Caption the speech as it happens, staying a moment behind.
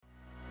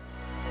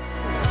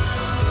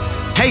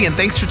Hey, and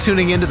thanks for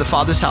tuning in to the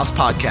Father's House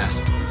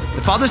podcast.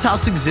 The Father's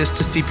House exists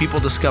to see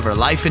people discover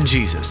life in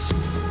Jesus.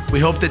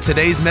 We hope that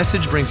today's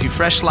message brings you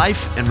fresh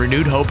life and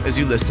renewed hope as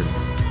you listen.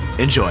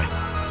 Enjoy.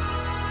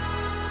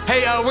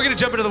 Hey, we're going to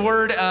jump into the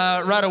Word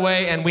right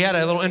away, and we had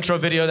a little intro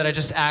video that I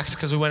just axed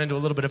because we went into a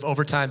little bit of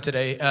overtime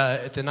today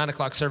at the 9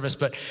 o'clock service,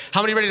 but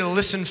how many ready to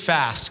listen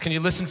fast? Can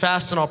you listen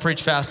fast and I'll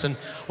preach fast and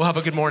we'll have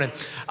a good morning.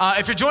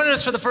 If you're joining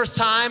us for the first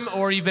time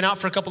or you've been out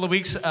for a couple of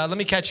weeks, let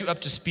me catch you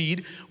up to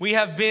speed. We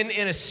have been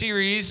in a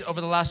series over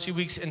the last few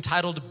weeks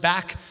entitled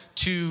Back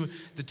to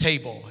the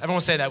Table.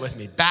 Everyone say that with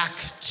me, back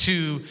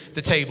to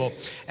the table.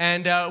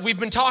 And we've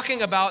been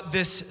talking about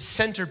this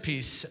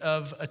centerpiece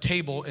of a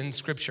table in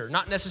Scripture,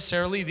 not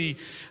necessarily the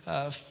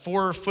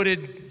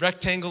four-footed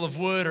rectangle of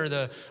wood or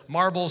the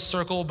marble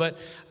circle, but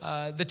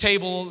the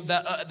table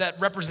that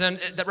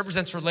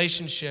represents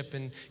relationship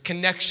and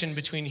connection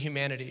between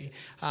humanity.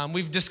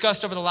 We've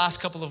discussed over the last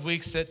couple of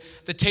weeks that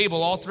the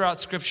table all throughout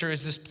Scripture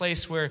is this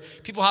place where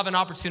people have an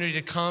opportunity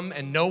to come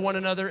and know one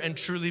another and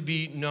truly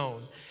be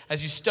known.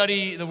 As you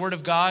study the Word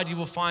of God, you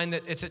will find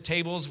that it's at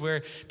tables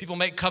where people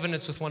make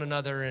covenants with one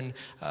another and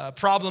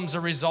problems are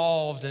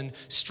resolved and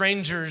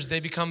strangers, they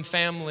become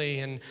family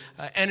and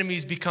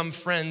enemies become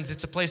friends.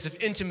 It's a place of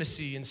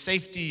intimacy and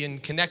safety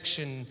and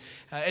connection.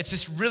 It's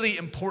this really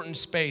important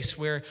space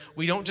where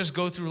we don't just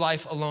go through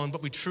life alone,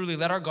 but we truly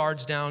let our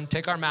guards down,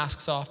 take our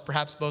masks off,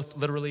 perhaps both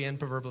literally and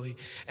proverbially,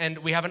 and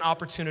we have an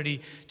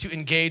opportunity to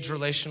engage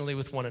relationally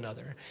with one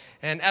another.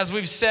 And as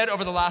we've said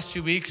over the last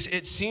few weeks,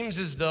 it seems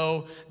as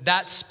though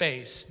that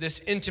space, this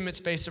intimate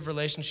space of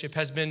relationship,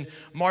 has been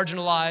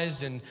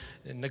marginalized and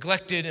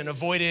neglected and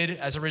avoided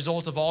as a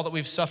result of all that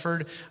we've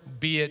suffered,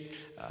 be it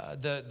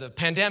the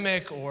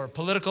pandemic or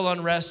political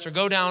unrest, or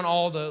go down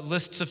all the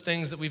lists of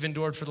things that we've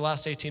endured for the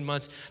last 18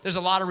 months. There's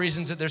a lot of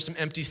reasons that there's some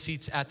empty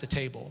seats at the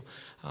table.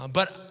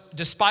 But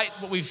despite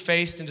what we've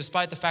faced and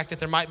despite the fact that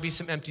there might be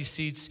some empty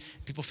seats,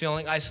 people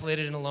feeling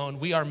isolated and alone,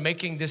 we are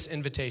making this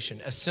invitation,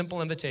 a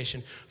simple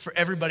invitation for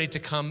everybody to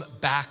come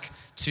back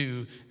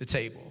to the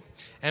table.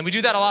 And we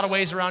do that a lot of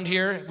ways around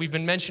here. We've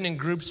been mentioning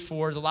groups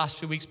for the last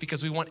few weeks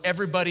because we want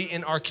everybody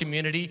in our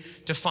community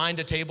to find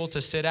a table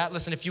to sit at.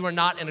 Listen, if you are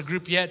not in a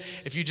group yet,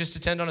 if you just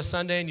attend on a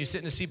Sunday and you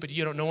sit in a seat but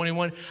you don't know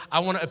anyone,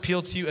 I want to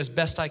appeal to you as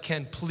best I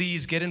can.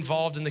 Please get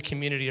involved in the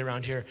community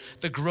around here.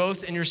 The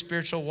growth in your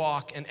spiritual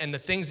walk and the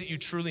things that you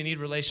truly need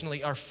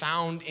relationally are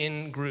found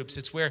in groups.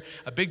 It's where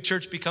a big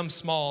church becomes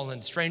small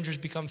and strangers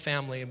become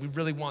family, and we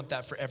really want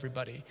that for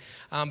everybody.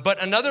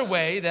 But another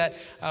way that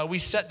we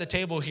set the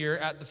table here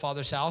at the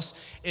Father's House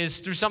is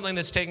through something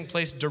that's taking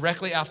place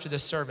directly after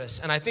this service.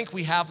 And I think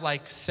we have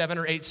like 7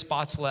 or 8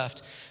 spots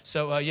left.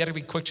 So you got to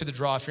be quick to the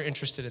draw if you're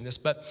interested in this.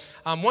 But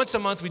once a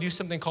month, we do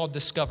something called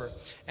Discover.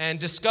 And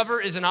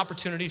Discover is an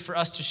opportunity for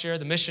us to share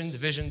the mission, the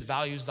vision, the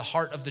values, the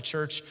heart of the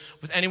church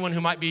with anyone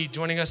who might be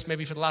joining us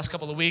maybe for the last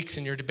couple of weeks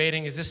and you're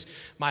debating, is this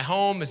my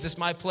home? Is this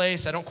my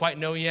place? I don't quite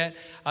know yet.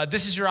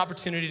 This is your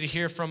opportunity to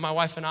hear from my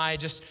wife and I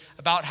just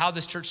about how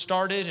this church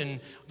started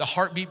and the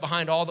heartbeat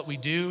behind all that we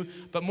do.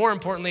 But more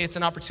importantly, it's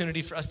an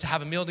opportunity for us to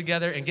have a meal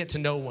together and get to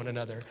know one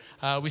another.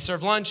 We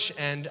serve lunch,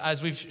 and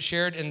as we've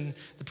shared in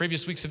the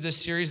previous weeks of this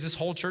series, this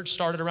whole church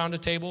started around a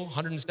table,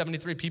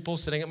 173 people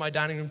sitting at my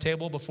dining room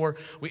table before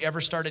we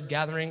ever started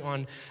gathering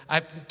on,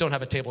 I don't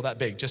have a table that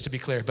big, just to be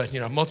clear, but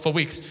multiple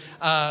weeks,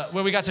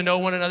 where we got to know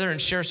one another and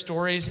share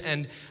stories.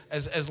 And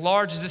as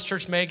large as this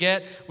church may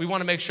get, we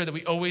want to make sure that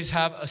we always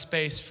have a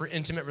space for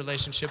intimate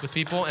relationship with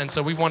people, and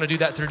so we want to do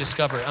that through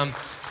Discover.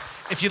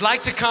 If you'd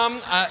like to come,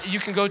 you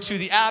can go to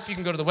the app, you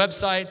can go to the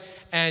website,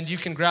 and you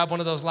can grab one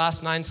of those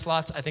last 9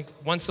 slots. I think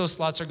once those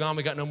slots are gone,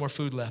 we got no more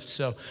food left.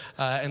 So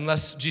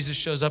unless Jesus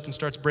shows up and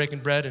starts breaking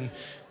bread and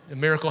a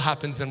miracle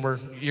happens, then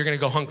you're going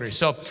to go hungry.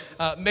 So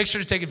make sure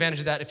to take advantage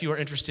of that if you are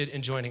interested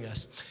in joining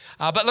us.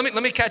 But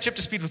let me catch up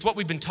to speed with what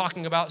we've been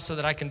talking about so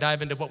that I can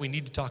dive into what we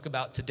need to talk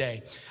about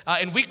today.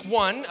 In week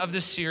 1 of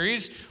this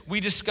series, we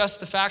discussed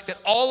the fact that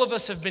all of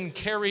us have been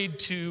carried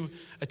to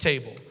a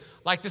table.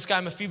 Like this guy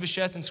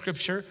Mephibosheth in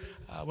Scripture,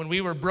 when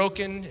we were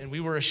broken and we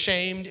were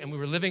ashamed and we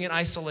were living in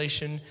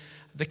isolation,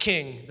 the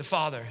King, the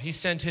Father, he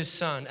sent his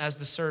Son as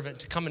the servant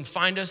to come and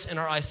find us in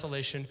our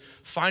isolation,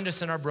 find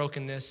us in our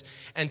brokenness,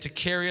 and to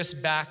carry us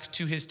back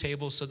to his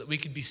table so that we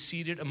could be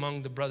seated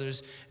among the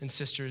brothers and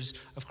sisters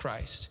of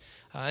Christ.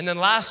 And then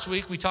last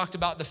week, we talked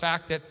about the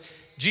fact that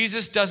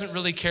Jesus doesn't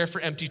really care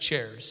for empty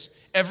chairs.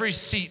 Every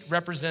seat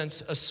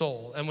represents a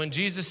soul. And when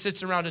Jesus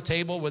sits around a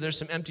table where there's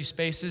some empty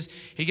spaces,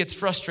 he gets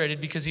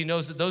frustrated because he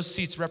knows that those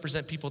seats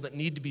represent people that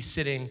need to be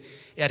sitting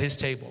at his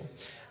table.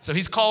 So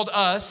he's called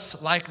us,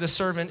 like the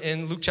servant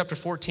in Luke chapter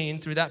 14,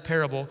 through that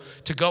parable,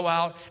 to go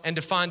out and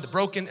to find the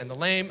broken and the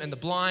lame and the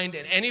blind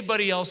and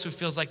anybody else who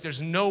feels like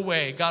there's no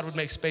way God would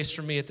make space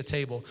for me at the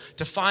table,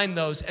 to find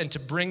those and to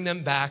bring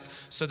them back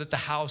so that the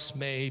house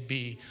may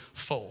be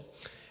full.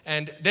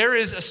 And there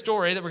is a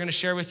story that we're going to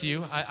share with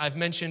you. I've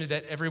mentioned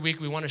that every week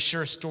we want to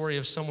share a story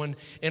of someone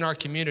in our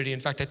community. In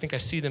fact, I think I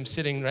see them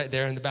sitting right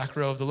there in the back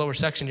row of the lower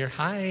section here.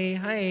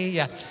 Hi,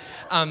 yeah.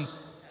 I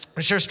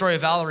share a story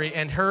of Valerie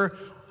and her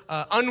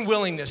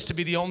unwillingness to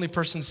be the only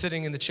person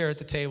sitting in the chair at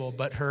the table,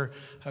 but her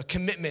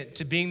commitment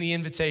to being the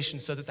invitation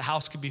so that the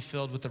house could be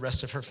filled with the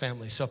rest of her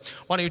family. So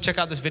why don't you check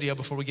out this video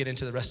before we get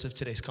into the rest of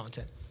today's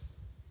content.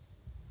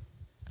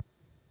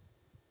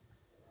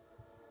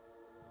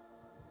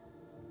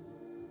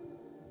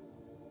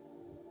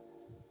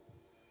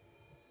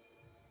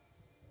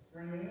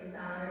 My name is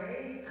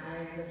Valerie.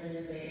 I've lived in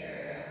the Bay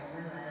Area all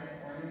my life,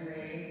 born and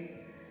raised,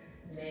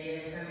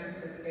 native San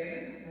Francisco.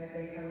 I've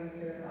been coming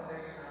to the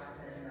Father's house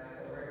since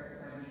October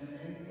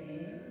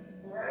 2019.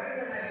 Right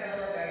when I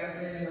felt like I was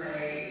in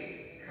my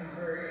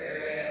comfort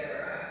area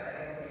where I was like,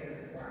 okay, this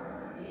is where I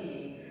want to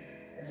be.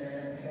 And then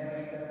the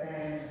pandemic, but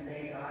then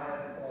thank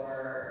God for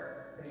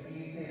the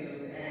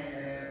YouTube and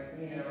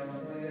doing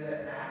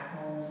the at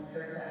home,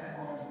 church at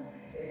home.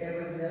 There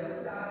was no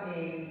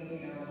stopping,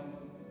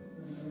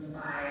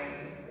 my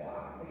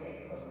walk to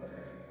get closer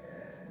to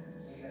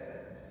Jesus.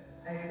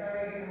 I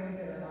started coming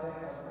to the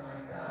Father's house for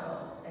myself,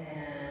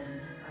 and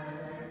I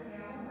was like, okay,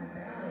 I want my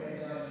family to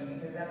join me,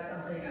 because that's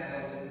something I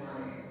always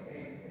wanted,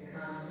 is to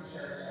come to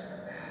church as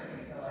a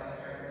family. So I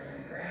started with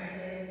my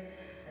grandkids,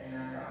 and I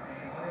brought my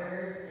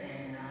daughters,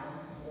 and now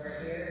we're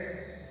here.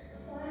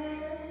 When I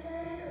first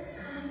started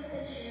coming to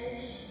the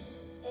church,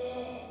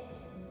 it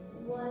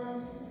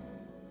was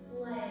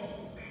like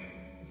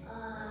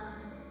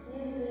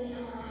new beat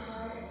on my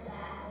heart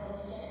that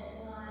was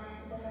just not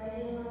the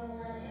regular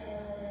one. It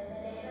was a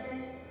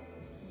different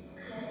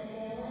kind of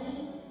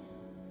feeling.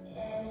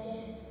 It was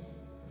just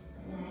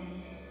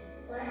nice.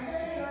 When I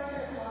started going to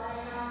the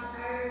Father's house,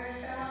 I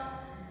felt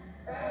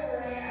right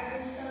away, I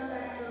just felt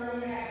that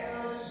feeling that it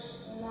was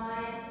my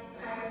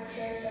type of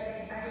church. Like,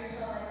 I just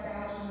felt like that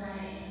was my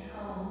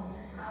home.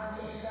 I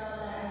just felt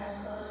that I was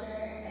closer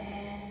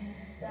and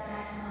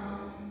that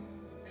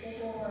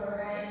people were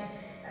right.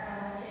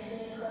 Just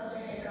being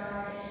closer to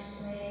God just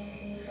makes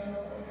me feel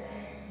way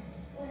better.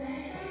 When I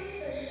started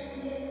first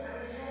coming to the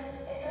Father's house,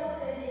 it felt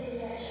good to be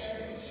at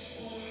church.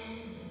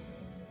 And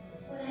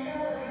when I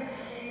got away from my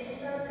kids, it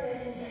felt good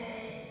because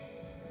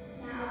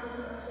now I'll be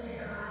closer to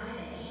God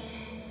and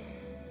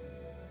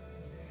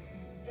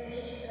it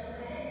just felt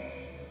better.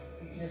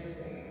 Just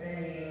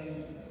extending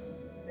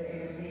the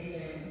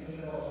invitation can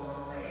go a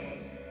long way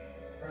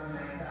from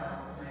myself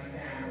to my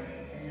family,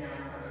 and now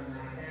from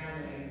my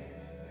family's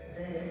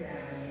extended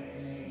family,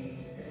 and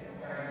they just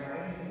start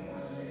inviting people,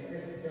 and it's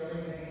just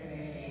building the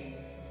community.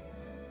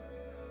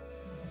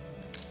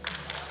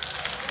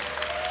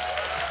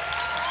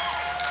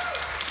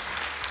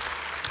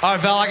 All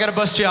right, Val, I got to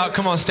bust you out.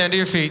 Come on, stand to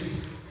your feet.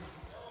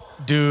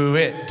 Do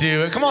it.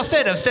 Come on,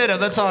 stand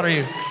up. Let's honor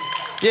you.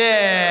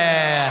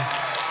 Yeah.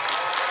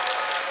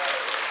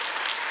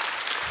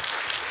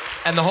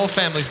 And the whole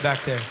family's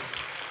back there.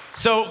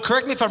 So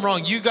correct me if I'm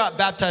wrong, you got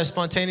baptized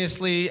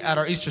spontaneously at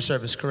our Easter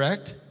service,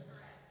 correct?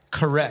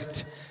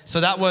 Correct.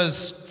 So that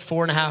was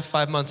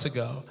 4.5 months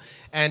ago.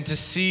 And to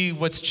see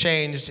what's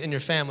changed in your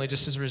family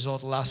just as a result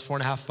of the last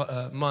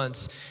 4.5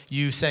 months,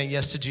 you saying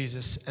yes to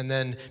Jesus and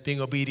then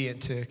being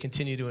obedient to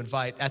continue to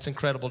invite, that's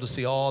incredible to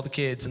see all the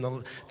kids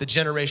and the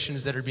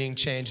generations that are being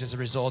changed as a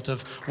result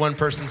of one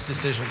person's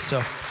decision.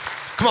 So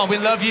come on, we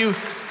love you.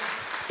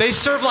 They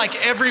serve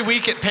like every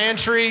week at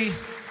Pantry.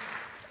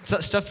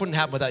 Stuff wouldn't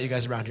happen without you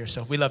guys around here,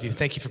 so we love you.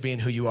 Thank you for being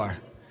who you are.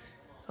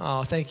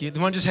 Oh, thank you.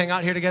 You want to just hang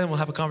out here together and we'll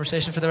have a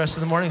conversation for the rest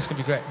of the morning? It's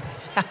going to be great.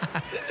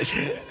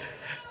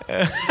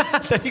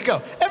 There you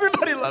go.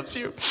 Everybody loves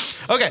you.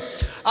 Okay,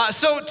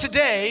 so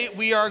today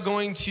we are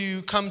going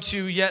to come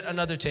to yet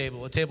another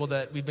table, a table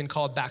that we've been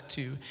called back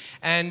to.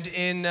 And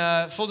in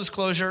full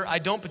disclosure, I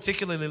don't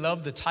particularly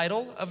love the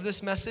title of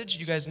this message.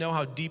 You guys know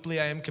how deeply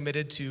I am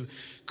committed to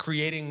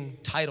creating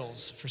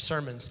titles for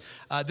sermons.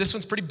 This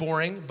one's pretty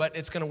boring, but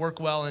it's going to work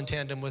well in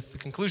tandem with the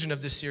conclusion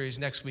of this series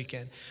next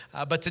weekend.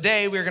 But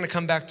today we're going to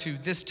come back to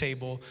this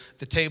table,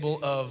 the table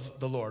of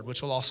the Lord,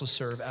 which will also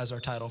serve as our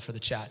title for the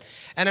chat.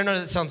 And I know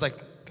that sounds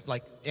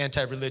like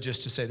anti-religious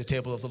to say the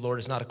table of the Lord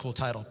is not a cool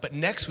title. But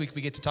next week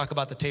we get to talk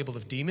about the table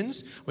of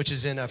demons, which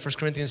is in 1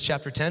 Corinthians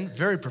chapter 10.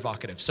 Very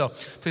provocative. So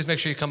please make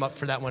sure you come up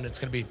for that one. It's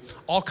going to be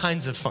all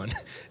kinds of fun,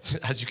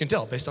 as you can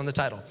tell, based on the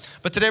title.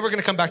 But today we're going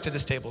to come back to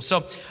this table.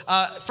 So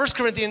 1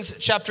 Corinthians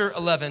chapter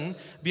 11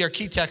 be our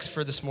key text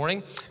for this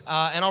morning.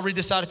 And I'll read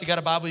this out. If you got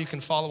a Bible, you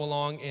can follow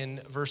along in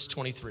verse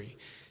 23.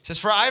 It says,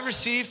 "For I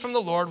received from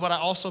the Lord what I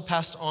also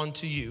passed on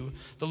to you.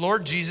 The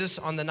Lord Jesus,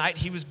 on the night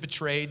he was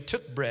betrayed,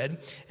 took bread,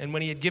 and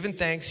when he had given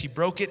thanks, he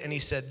broke it, and he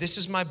said, 'This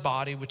is my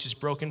body, which is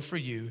broken for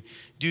you.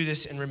 Do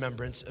this in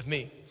remembrance of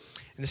me.'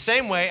 In the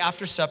same way,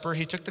 after supper,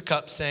 he took the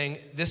cup, saying,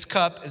 'This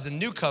cup is the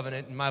new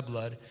covenant in my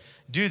blood.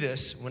 Do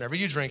this whenever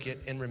you drink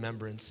it in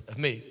remembrance of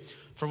me.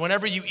 For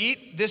whenever you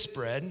eat this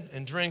bread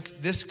and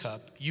drink this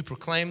cup, you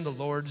proclaim the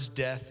Lord's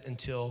death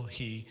until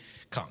he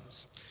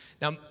comes.'"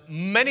 Now,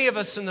 many of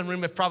us in the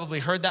room have probably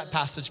heard that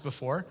passage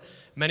before.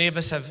 Many of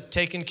us have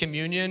taken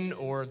communion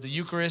or the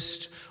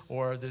Eucharist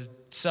or the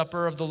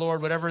supper of the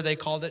Lord, whatever they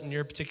called it in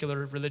your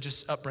particular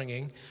religious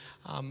upbringing.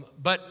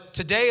 But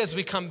today, as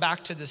we come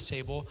back to this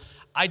table,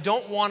 I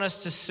don't want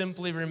us to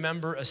simply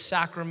remember a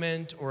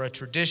sacrament or a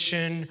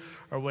tradition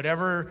or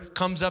whatever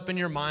comes up in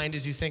your mind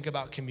as you think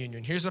about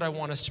communion. Here's what I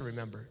want us to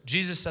remember.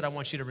 Jesus said, I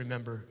want you to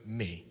remember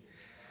me.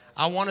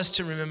 I want us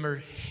to remember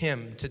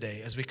him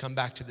today as we come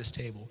back to this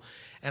table.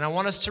 And I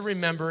want us to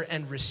remember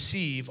and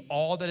receive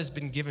all that has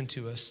been given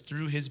to us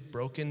through his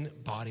broken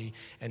body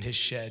and his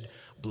shed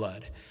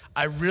blood.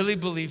 I really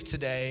believe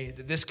today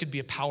that this could be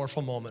a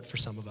powerful moment for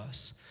some of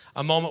us.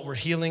 A moment where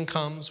healing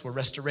comes, where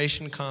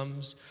restoration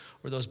comes,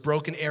 where those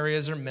broken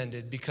areas are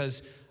mended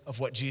because of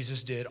what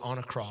Jesus did on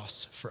a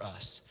cross for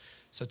us.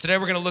 So today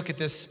we're going to look at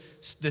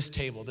this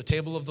table, the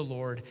table of the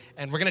Lord,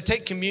 and we're going to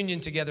take communion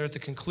together at the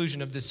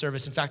conclusion of this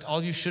service. In fact, all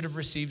of you should have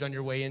received on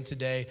your way in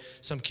today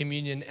some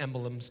communion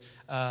emblems.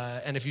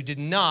 And if you did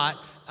not,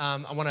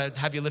 I want to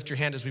have you lift your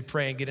hand as we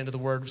pray and get into the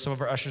word. Some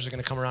of our ushers are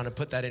going to come around and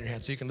put that in your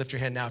hand. So you can lift your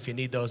hand now if you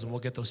need those, and we'll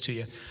get those to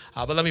you.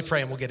 But let me pray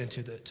and we'll get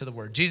into the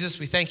word. Jesus,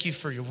 we thank you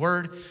for your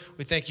word.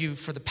 We thank you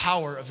for the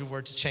power of your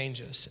word to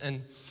change us.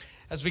 And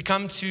as we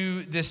come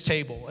to this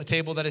table, a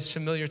table that is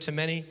familiar to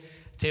many,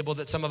 a table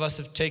that some of us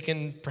have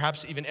taken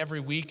perhaps even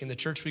every week in the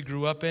church we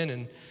grew up in,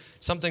 and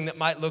something that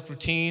might look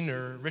routine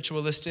or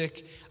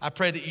ritualistic, I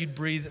pray that you'd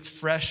breathe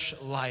fresh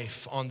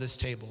life on this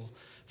table.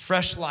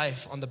 Fresh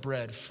life on the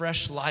bread,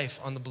 fresh life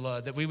on the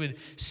blood, that we would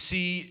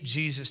see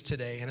Jesus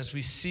today. And as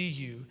we see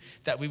you,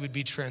 that we would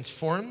be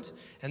transformed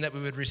and that we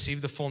would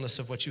receive the fullness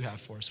of what you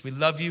have for us. We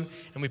love you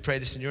and we pray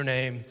this in your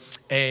name.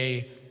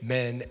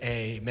 Amen,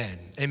 amen,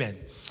 amen.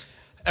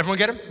 Everyone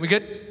get them? We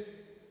good?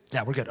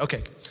 Yeah, we're good.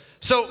 Okay.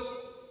 So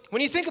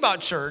when you think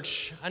about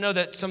church, I know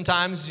that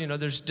sometimes,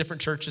 there's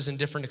different churches and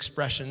different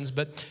expressions,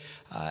 but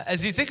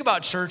as you think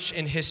about church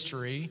in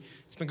history,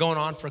 it's been going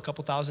on for a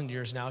couple thousand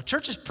years now.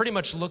 Churches pretty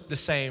much look the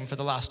same for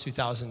the last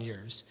 2,000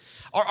 years.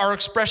 Our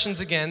expressions,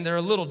 again, they're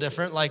a little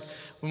different. Like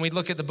when we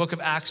look at the book of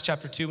Acts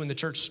chapter 2, when the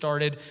church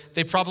started,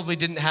 they probably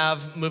didn't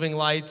have moving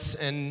lights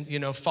and,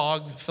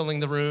 fog filling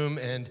the room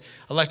and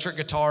electric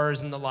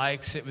guitars and the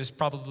likes. It was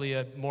probably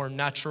a more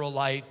natural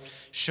light,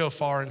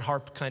 shofar and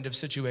harp kind of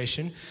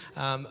situation.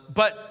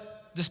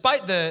 But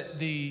despite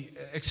the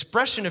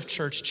expression of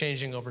church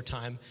changing over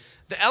time,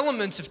 the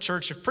elements of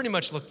church have pretty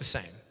much looked the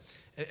same.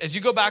 As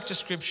you go back to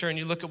scripture and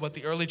you look at what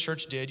the early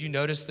church did, you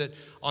notice that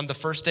on the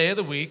first day of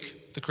the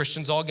week, the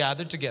Christians all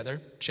gathered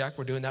together. Check,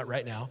 we're doing that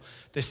right now.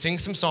 They sing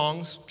some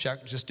songs.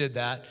 Check, just did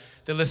that.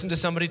 They listened to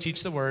somebody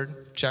teach the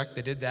word. Check,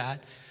 they did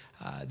that.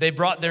 They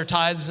brought their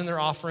tithes and their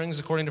offerings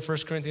according to 1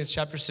 Corinthians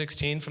chapter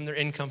 16 from their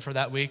income for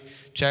that week.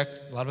 Check,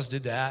 a lot of us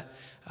did that.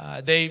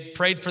 They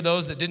prayed for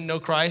those that didn't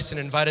know Christ and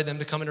invited them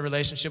to come into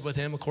relationship with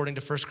him according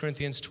to 1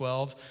 Corinthians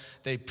 12.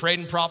 They prayed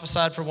and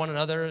prophesied for one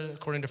another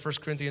according to 1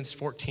 Corinthians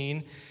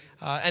 14.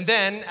 And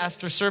then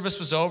after service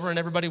was over and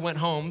everybody went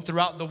home,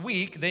 throughout the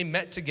week, they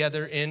met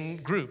together in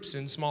groups,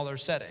 in smaller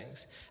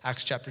settings,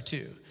 Acts chapter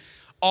 2.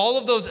 All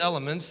of those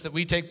elements that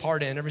we take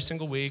part in every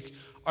single week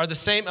are the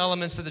same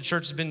elements that the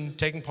church has been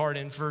taking part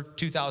in for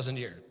 2,000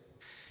 years.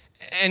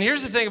 And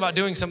here's the thing about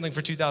doing something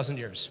for 2,000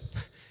 years.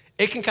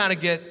 It can kind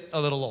of get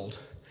a little old.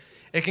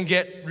 It can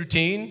get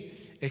routine.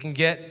 It can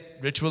get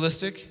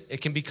ritualistic.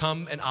 It can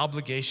become an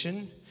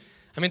obligation.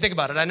 I mean, think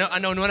about it. I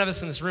know none of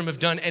us in this room have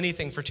done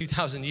anything for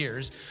 2,000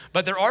 years,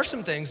 but there are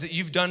some things that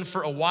you've done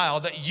for a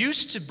while that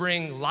used to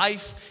bring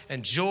life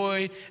and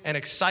joy and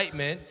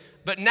excitement,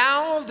 but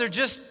now they're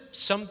just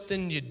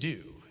something you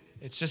do.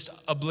 It's just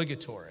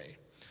obligatory.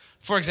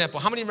 For example,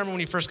 how many remember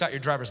when you first got your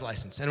driver's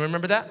license? Anyone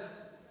remember that?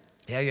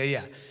 Yeah. You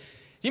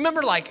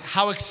remember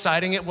how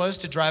exciting it was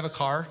to drive a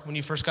car when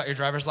you first got your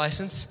driver's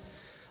license?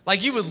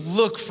 Like you would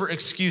look for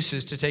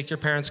excuses to take your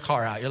parents'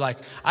 car out. You're like,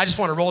 I just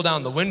want to roll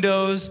down the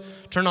windows,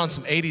 turn on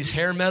some 80s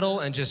hair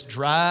metal, and just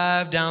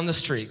drive down the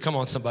street. Come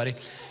on, somebody.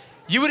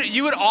 You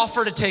would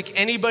offer to take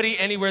anybody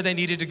anywhere they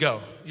needed to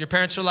go. Your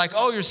parents are like,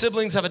 oh, your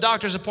siblings have a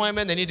doctor's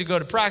appointment, they need to go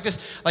to practice.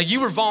 Like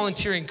you were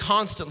volunteering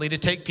constantly to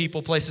take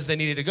people places they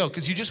needed to go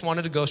because you just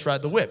wanted to ghost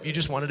ride the whip. You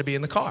just wanted to be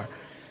in the car.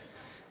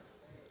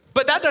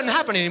 But that doesn't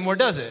happen anymore,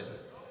 does it?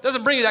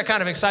 Doesn't bring you that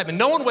kind of excitement.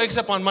 No one wakes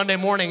up on Monday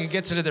morning and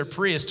gets into their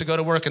Prius to go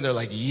to work and they're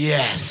like,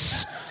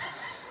 yes.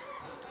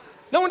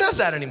 No one does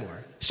that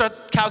anymore. You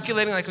start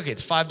calculating like, okay,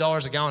 it's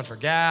 $5 a gallon for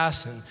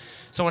gas, and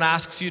someone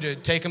asks you to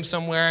take them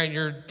somewhere and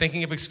you're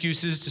thinking of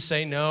excuses to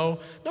say no.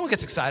 No one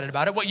gets excited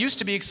about it. What used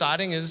to be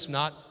exciting is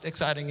not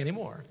exciting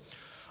anymore.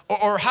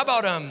 Or how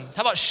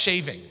about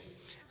shaving?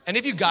 Any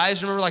of you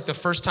guys remember the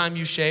first time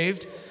you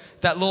shaved?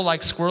 That little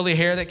squirrely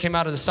hair that came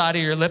out of the side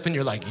of your lip and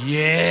you're like,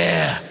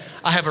 yeah.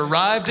 I have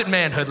arrived at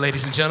manhood,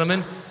 ladies and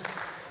gentlemen.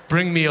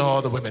 Bring me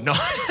all the women. No.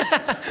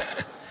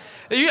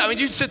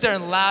 You'd sit there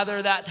and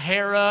lather that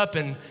hair up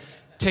and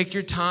take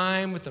your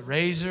time with the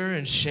razor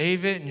and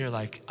shave it, and you're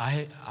like,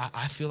 I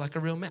feel like a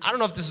real man. I don't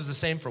know if this was the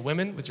same for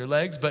women with your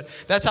legs, but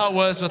that's how it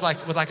was with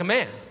a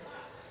man.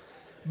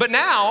 But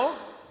now,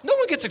 no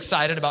one gets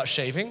excited about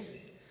shaving.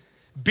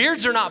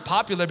 Beards are not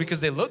popular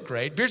because they look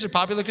great. Beards are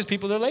popular because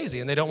people are lazy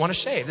and they don't want to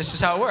shave. This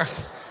is how it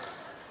works.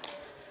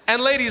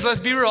 And ladies, let's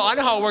be real. I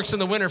know how it works in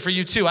the winter for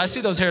you too. I see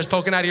those hairs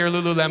poking out of your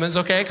Lululemons,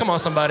 okay? Come on,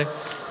 somebody.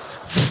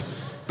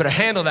 Better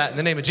handle that in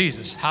the name of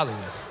Jesus.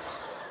 Hallelujah.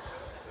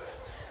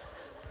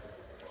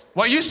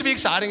 What used to be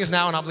exciting is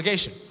now an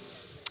obligation.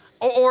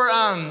 Or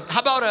how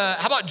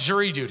about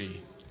jury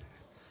duty?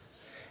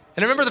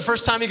 And I remember the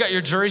first time you got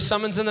your jury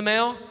summons in the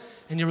mail,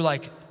 and you were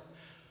like,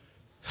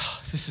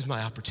 oh, this is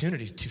my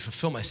opportunity to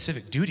fulfill my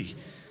civic duty.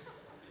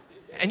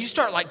 And you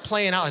start like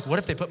playing out, like, what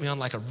if they put me on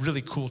like a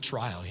really cool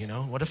trial, you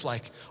know? What if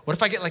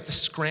I get like the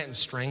Scranton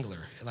Strangler?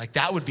 Like,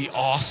 that would be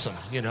awesome,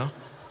 you know?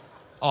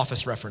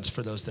 Office reference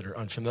for those that are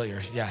unfamiliar,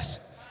 yes.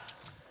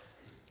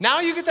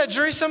 Now you get that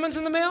jury summons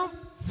in the mail?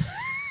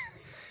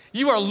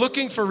 You are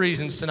looking for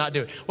reasons to not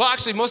do it. Well,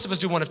 actually, most of us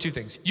do one of two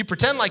things. You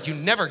pretend like you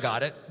never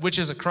got it, which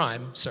is a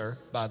crime, sir,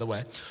 by the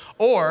way.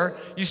 Or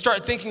you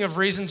start thinking of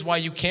reasons why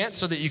you can't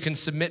so that you can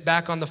submit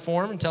back on the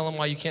form and tell them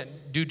why you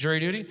can't do jury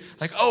duty.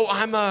 Like, oh,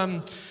 I'm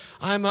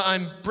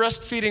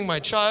breastfeeding my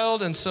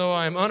child, and so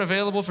I'm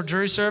unavailable for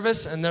jury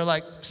service. And they're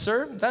like,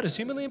 sir, that is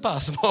humanly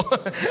impossible.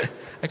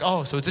 Like,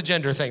 oh, so it's a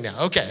gender thing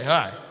now. Okay, all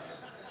right.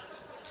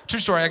 True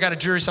story, I got a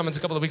jury summons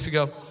a couple of weeks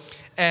ago.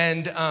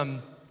 And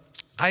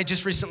I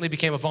just recently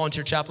became a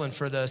volunteer chaplain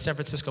for the San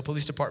Francisco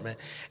Police Department.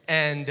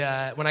 And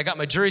when I got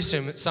my jury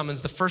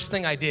summons, the first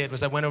thing I did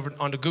was I went over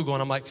onto Google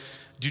and I'm like,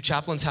 do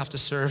chaplains have to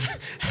serve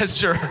as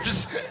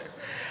jurors?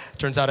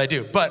 Turns out I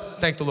do. But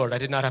thank the Lord, I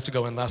did not have to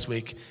go in last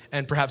week.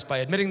 And perhaps by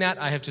admitting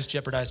that, I have just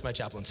jeopardized my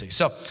chaplaincy.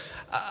 So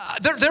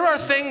there are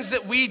things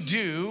that we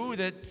do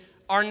that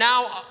are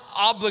now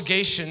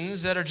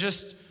obligations that are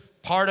just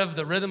part of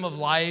the rhythm of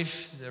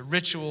life, the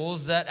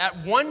rituals that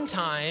at one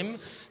time,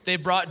 they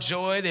brought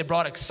joy, they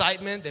brought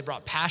excitement, they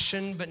brought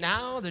passion, but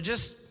now they're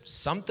just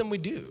something we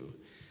do.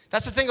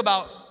 That's the thing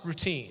about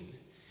routine.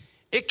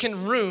 It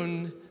can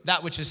ruin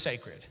that which is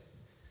sacred.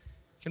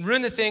 It can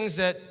ruin the things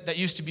that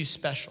used to be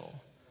special.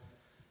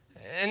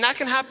 And that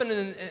can happen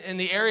in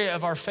the area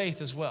of our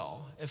faith as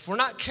well. If we're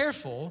not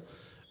careful,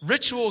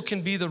 ritual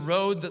can be the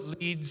road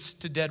that leads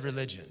to dead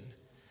religion.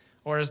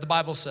 Or as the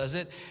Bible says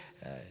it,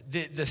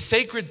 the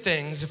sacred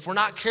things, if we're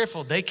not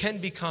careful, they can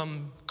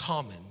become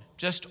common.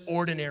 Just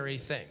ordinary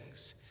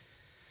things.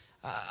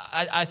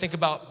 I think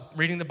about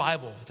reading the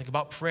Bible, I think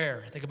about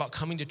prayer, I think about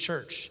coming to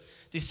church.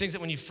 These things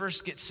that when you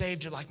first get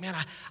saved, you're like, man,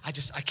 I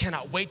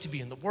cannot wait to be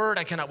in the Word,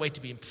 I cannot wait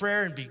to be in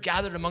prayer and be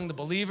gathered among the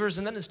believers.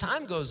 And then as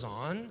time goes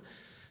on,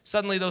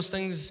 suddenly those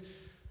things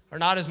are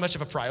not as much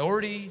of a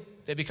priority.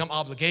 They become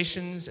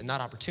obligations and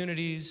not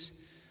opportunities.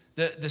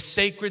 The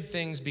sacred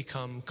things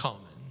become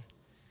common.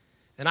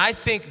 And I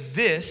think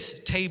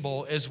this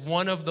table is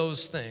one of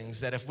those things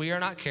that if we are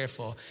not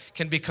careful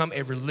can become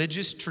a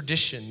religious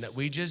tradition that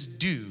we just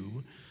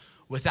do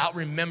without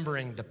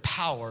remembering the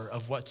power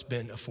of what's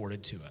been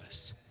afforded to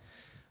us.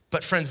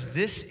 But friends,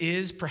 this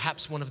is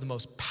perhaps one of the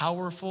most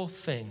powerful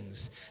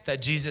things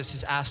that Jesus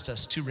has asked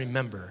us to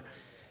remember.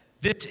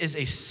 This is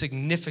a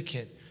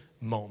significant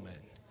moment.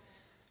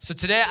 So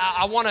today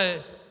I want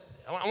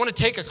to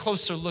take a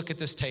closer look at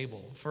this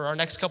table for our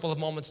next couple of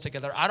moments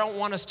together. I don't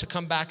want us to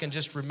come back and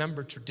just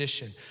remember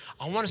tradition.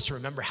 I want us to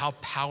remember how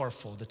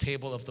powerful the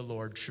table of the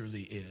Lord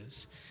truly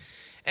is.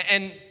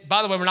 And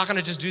by the way, we're not going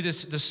to just do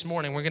this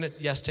morning. We're going to,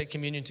 yes, take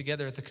communion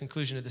together at the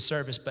conclusion of the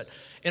service. But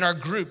in our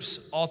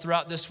groups all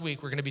throughout this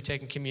week, we're going to be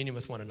taking communion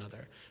with one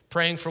another,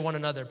 praying for one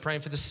another,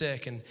 praying for the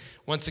sick, and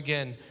once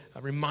again,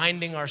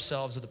 reminding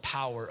ourselves of the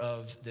power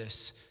of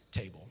this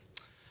table.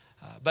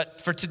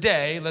 But for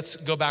today, let's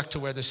go back to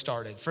where this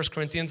started. 1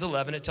 Corinthians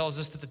 11, it tells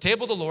us that the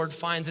table of the Lord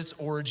finds its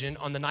origin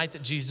on the night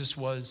that Jesus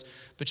was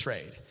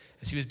betrayed.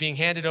 As he was being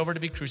handed over to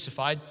be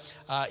crucified,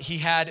 he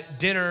had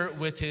dinner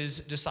with his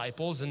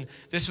disciples. And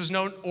this was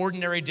no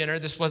ordinary dinner.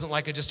 This wasn't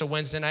like just a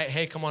Wednesday night,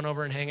 hey, come on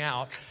over and hang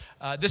out.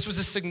 This was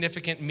a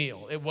significant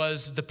meal. It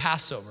was the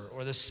Passover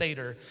or the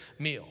Seder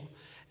meal.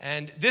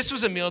 And this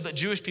was a meal that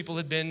Jewish people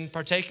had been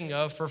partaking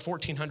of for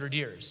 1,400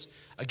 years.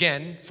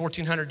 Again,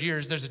 1,400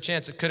 years, there's a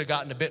chance it could have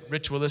gotten a bit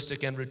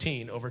ritualistic and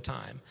routine over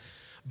time.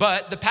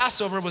 But the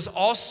Passover was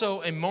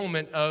also a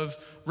moment of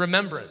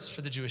remembrance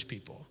for the Jewish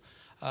people.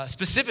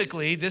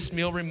 Specifically, this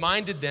meal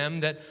reminded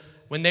them that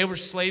when they were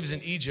slaves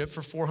in Egypt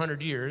for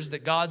 400 years,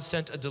 that God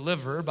sent a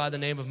deliverer by the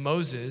name of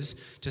Moses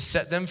to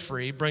set them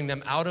free, bring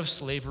them out of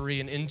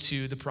slavery and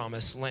into the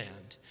promised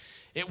land.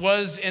 It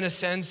was, in a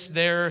sense,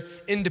 their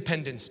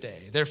Independence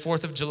Day, their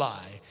 4th of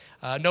July.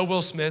 No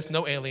Will Smith,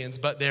 no aliens,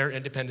 but their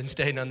Independence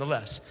Day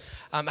nonetheless.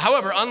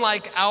 However,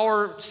 unlike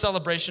our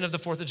celebration of the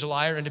 4th of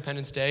July or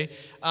Independence Day,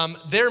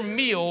 their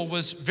meal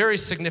was very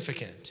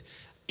significant.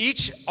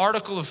 Each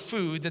article of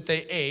food that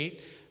they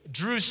ate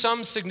drew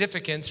some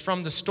significance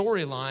from the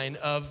storyline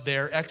of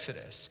their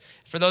Exodus.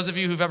 For those of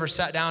you who've ever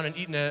sat down and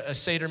eaten a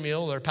Seder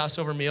meal or a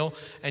Passover meal,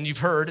 and you've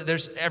heard,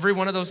 there's every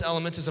one of those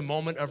elements is a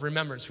moment of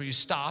remembrance where you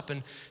stop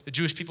and the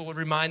Jewish people would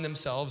remind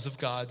themselves of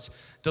God's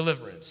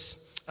deliverance.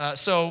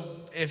 So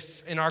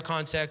if in our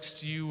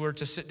context you were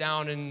to sit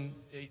down and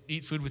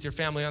eat food with your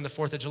family on the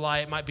 4th of July,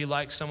 it might be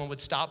like someone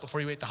would stop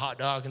before you ate the hot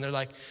dog and they're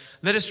like,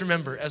 let us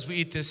remember as we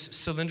eat this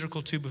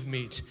cylindrical tube of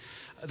meat,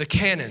 the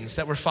cannons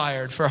that were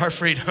fired for our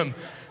freedom.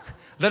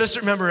 Let us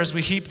remember as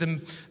we heap the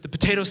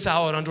potato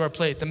salad onto our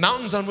plate, the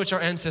mountains on which our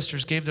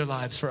ancestors gave their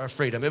lives for our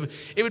freedom.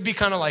 It would be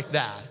kind of like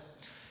that.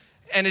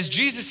 And as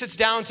Jesus sits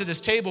down to this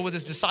table with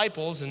his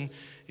disciples and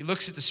he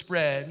looks at the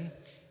spread,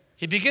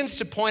 he begins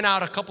to point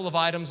out a couple of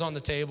items on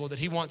the table that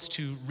he wants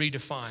to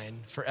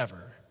redefine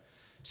forever.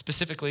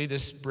 Specifically,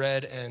 this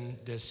bread and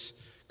this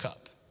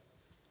cup.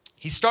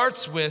 He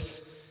starts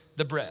with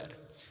the bread.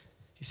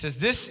 He says,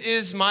 "This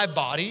is my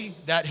body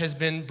that has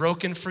been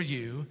broken for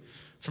you.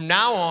 From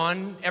now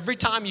on, every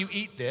time you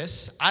eat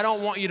this, I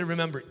don't want you to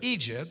remember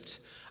Egypt.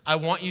 I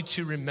want you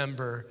to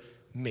remember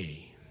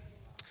me."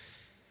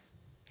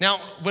 Now,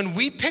 when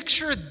we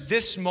picture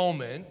this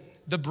moment,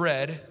 the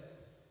bread,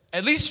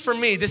 at least for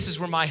me, this is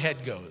where my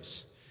head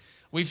goes.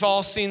 We've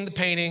all seen the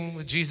painting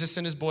with Jesus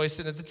and his boy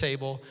sitting at the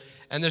table,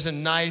 and there's a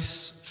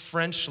nice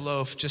French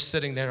loaf just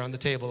sitting there on the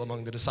table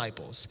among the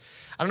disciples.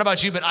 I don't know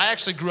about you, but I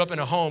actually grew up in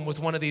a home with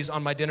one of these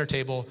on my dinner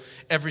table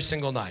every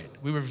single night.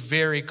 We were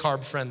very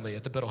carb friendly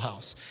at the Biddle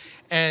house.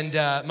 And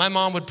my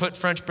mom would put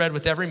French bread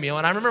with every meal.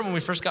 And I remember when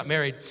we first got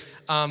married,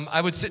 I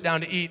would sit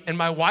down to eat, and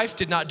my wife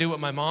did not do what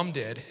my mom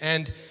did.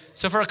 And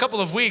so for a couple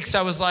of weeks,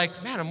 I was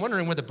like, man, I'm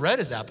wondering where the bread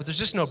is at, but there's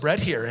just no bread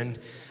here. And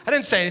I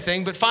didn't say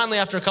anything, but finally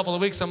after a couple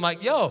of weeks, I'm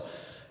like, yo,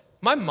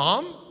 my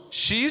mom,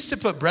 she used to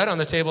put bread on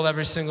the table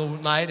every single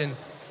night, and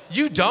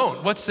you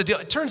don't. What's the deal?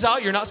 It turns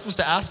out you're not supposed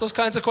to ask those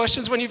kinds of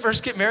questions when you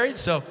first get married,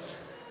 so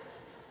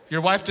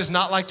your wife does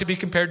not like to be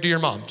compared to your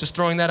mom. Just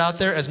throwing that out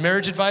there as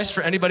marriage advice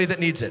for anybody that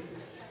needs it.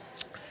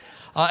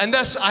 And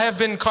thus, I have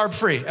been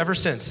carb-free ever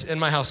since in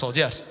my household,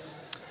 yes.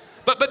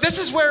 But this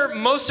is where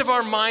most of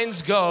our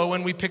minds go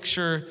when we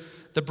picture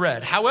the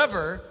bread.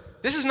 However,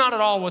 this is not at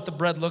all what the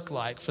bread looked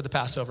like for the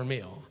Passover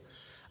meal.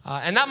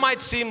 And that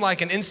might seem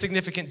like an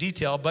insignificant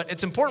detail, but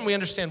it's important we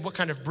understand what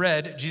kind of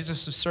bread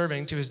Jesus was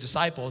serving to his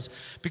disciples,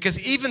 because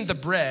even the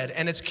bread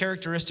and its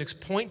characteristics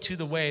point to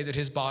the way that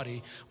his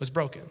body was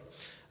broken.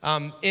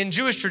 In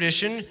Jewish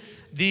tradition,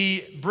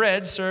 the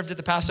bread served at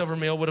the Passover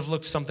meal would have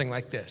looked something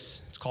like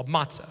this. It's called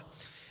matzah.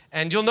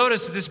 And you'll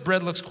notice that this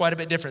bread looks quite a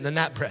bit different than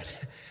that bread.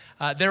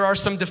 There are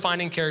some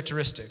defining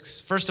characteristics.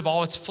 First of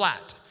all, it's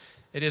flat.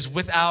 It is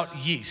without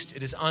yeast.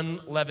 It is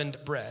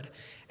unleavened bread.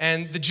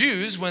 And the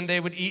Jews, when they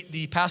would eat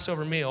the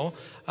Passover meal,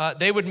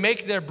 they would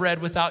make their bread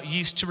without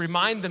yeast to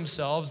remind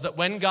themselves that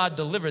when God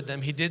delivered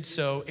them, he did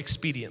so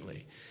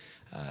expediently.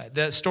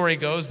 The story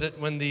goes that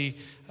when the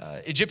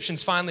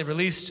Egyptians finally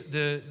released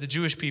the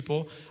Jewish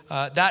people,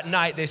 that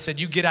night they said,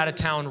 "You get out of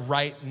town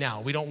right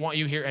now. We don't want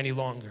you here any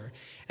longer."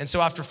 And so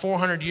after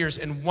 400 years,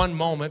 in one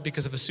moment,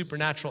 because of a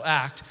supernatural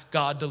act,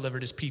 God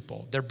delivered his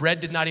people. Their bread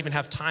did not even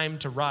have time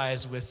to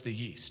rise with the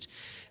yeast.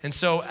 And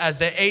so as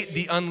they ate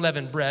the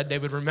unleavened bread, they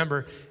would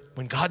remember,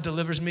 when God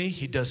delivers me,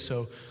 he does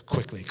so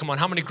quickly. Come on,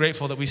 how many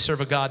grateful that we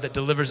serve a God that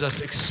delivers us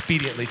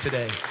expediently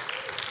today?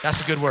 That's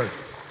a good word.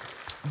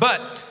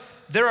 But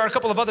there are a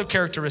couple of other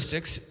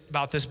characteristics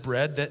about this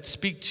bread that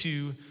speak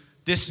to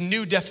this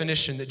new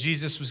definition that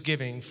Jesus was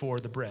giving for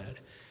the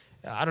bread.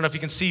 I don't know if you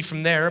can see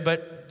from there,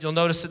 but you'll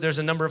notice that there's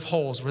a number of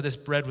holes where this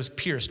bread was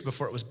pierced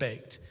before it was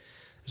baked.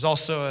 There's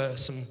also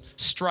some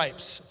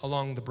stripes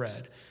along the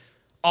bread.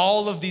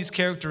 All of these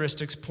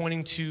characteristics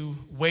pointing to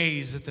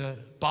ways that the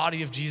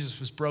body of Jesus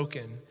was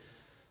broken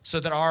so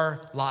that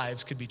our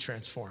lives could be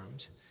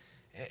transformed.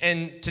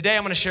 And today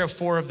I'm going to share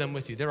 4 of them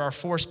with you. There are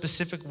 4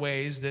 specific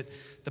ways that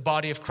the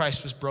body of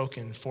Christ was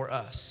broken for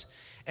us.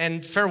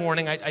 And fair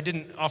warning, I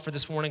didn't offer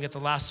this warning at the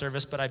last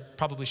service, but I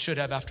probably should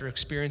have after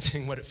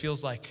experiencing what it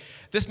feels like.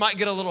 This might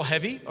get a little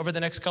heavy over the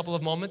next couple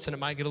of moments, and it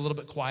might get a little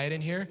bit quiet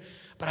in here,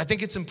 but I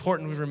think it's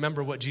important we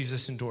remember what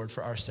Jesus endured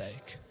for our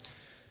sake.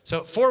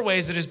 So 4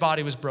 ways that his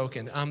body was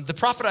broken. The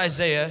prophet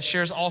Isaiah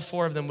shares all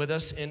 4 of them with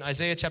us in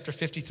Isaiah chapter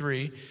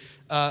 53,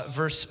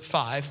 verse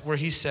 5, where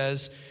he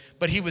says,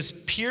 "But he was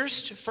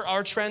pierced for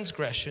our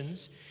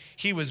transgressions,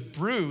 he was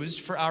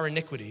bruised for our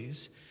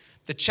iniquities.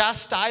 The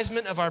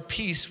chastisement of our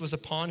peace was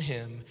upon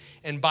him,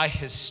 and by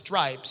his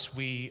stripes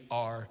we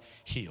are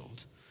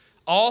healed."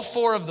 All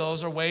 4 of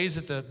those are ways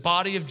that the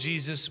body of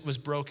Jesus was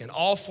broken.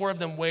 All 4 of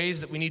them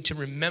ways that we need to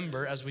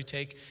remember as we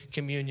take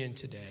communion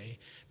today,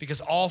 because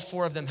all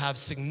 4 of them have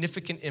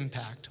significant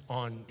impact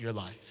on your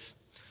life.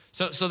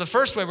 So the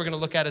first way we're going to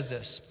look at is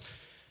this.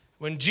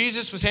 When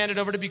Jesus was handed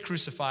over to be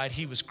crucified,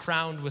 he was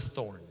crowned with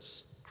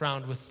thorns.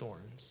 Crowned with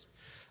thorns.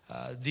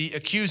 The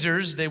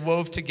accusers, they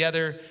wove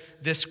together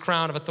this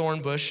crown of a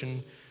thorn bush,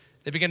 and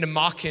they began to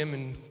mock him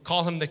and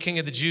call him the King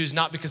of the Jews,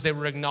 not because they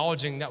were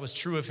acknowledging that was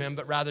true of him,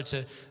 but rather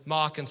to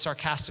mock and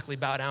sarcastically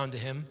bow down to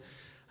him.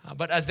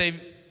 But as they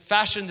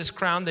fashioned this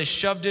crown, they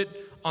shoved it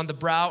on the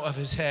brow of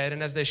his head,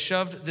 and as they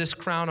shoved this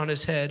crown on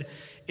his head,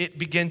 it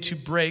began to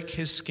break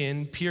his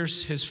skin,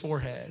 pierce his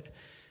forehead,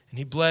 and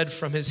he bled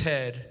from his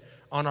head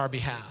on our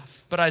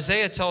behalf. But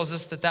Isaiah tells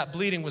us that that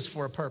bleeding was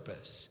for a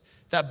purpose.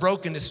 That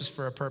brokenness was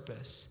for a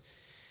purpose.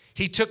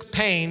 He took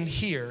pain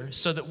here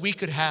so that we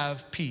could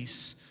have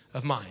peace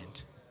of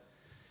mind.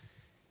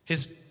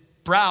 His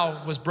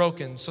brow was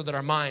broken so that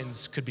our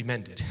minds could be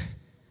mended.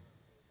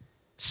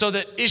 So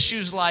that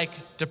issues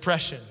like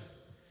depression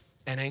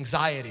and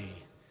anxiety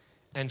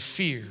and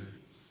fear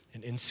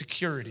and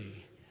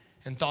insecurity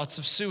and thoughts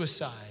of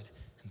suicide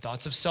and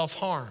thoughts of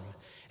self-harm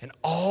and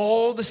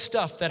all the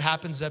stuff that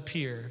happens up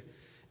here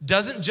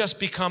doesn't just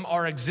become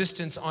our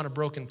existence on a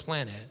broken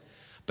planet,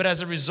 but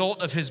as a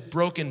result of his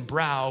broken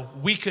brow,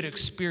 we could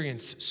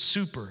experience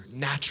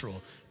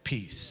supernatural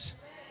peace.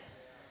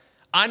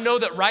 I know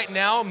that right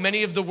now,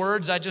 many of the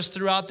words I just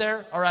threw out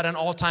there are at an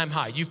all-time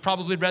high. You've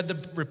probably read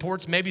the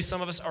reports. Maybe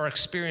some of us are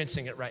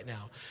experiencing it right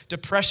now.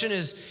 Depression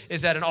is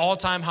at an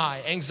all-time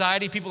high.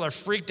 Anxiety, people are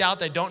freaked out.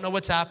 They don't know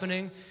what's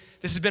happening.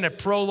 This has been a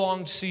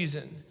prolonged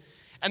season.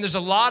 And there's a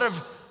lot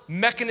of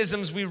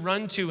mechanisms we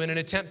run to in an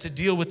attempt to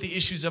deal with the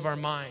issues of our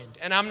mind.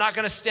 And I'm not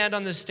going to stand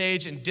on this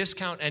stage and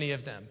discount any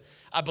of them.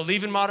 I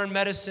believe in modern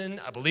medicine.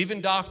 I believe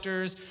in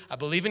doctors. I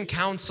believe in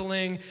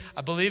counseling.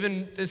 I believe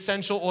in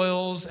essential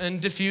oils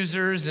and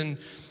diffusers and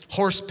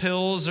horse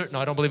pills. No,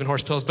 I don't believe in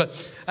horse pills,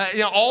 but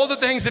all the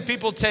things that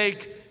people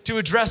take to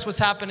address what's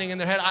happening in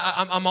their head.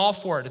 I'm all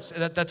for it.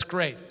 That's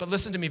great. But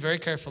listen to me very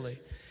carefully.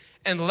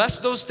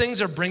 Unless those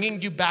things are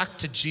bringing you back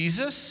to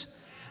Jesus,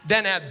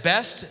 then at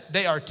best,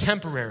 they are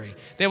temporary.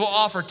 They will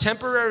offer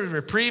temporary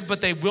reprieve, but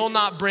they will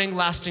not bring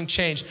lasting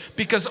change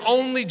because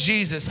only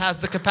Jesus has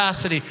the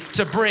capacity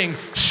to bring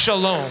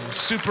shalom,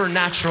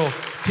 supernatural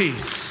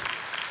peace.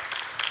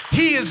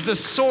 He is the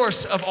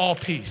source of all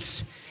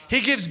peace. He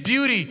gives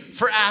beauty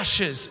for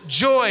ashes,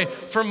 joy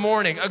for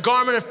mourning, a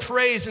garment of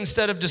praise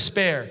instead of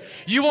despair.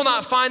 You will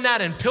not find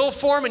that in pill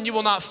form, and you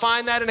will not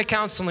find that in a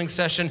counseling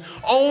session.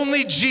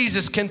 Only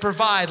Jesus can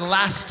provide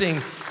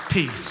lasting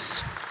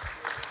peace.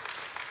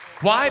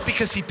 Why?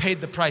 Because he paid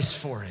the price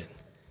for it.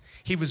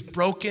 He was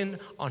broken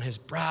on his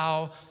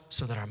brow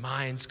so that our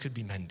minds could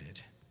be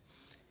mended.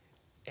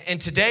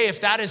 And today, if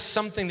that is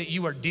something that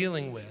you are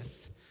dealing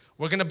with,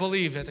 we're going to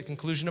believe at the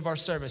conclusion of our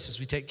service as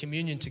we take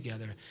communion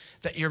together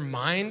that your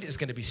mind is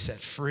going to be set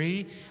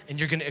free and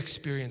you're going to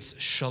experience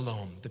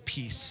shalom, the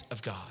peace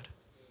of God.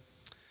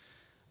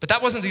 But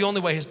that wasn't the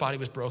only way his body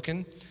was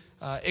broken.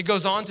 It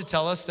goes on to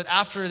tell us that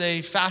after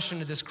they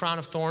fashioned this crown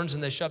of thorns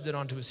and they shoved it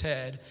onto his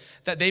head,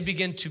 that they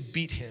begin to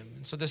beat him.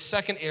 And so the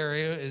second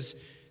area is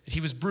that he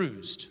was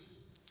bruised.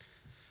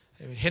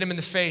 They would hit him in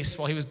the face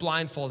while he was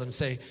blindfolded and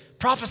say,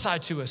 "Prophesy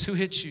to us, who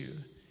hit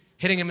you?"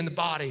 Hitting him in the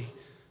body,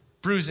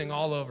 bruising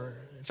all over.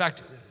 In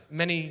fact,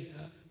 many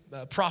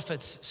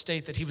prophets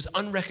state that he was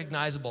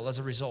unrecognizable as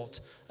a result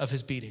of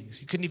his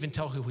beatings. You couldn't even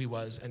tell who he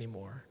was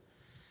anymore.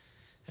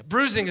 Now,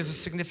 bruising is a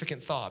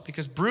significant thought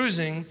because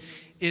bruising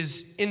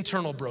is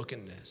internal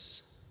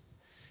brokenness.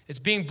 It's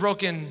being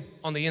broken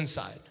on the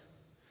inside.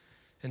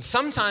 And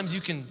sometimes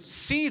you can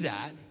see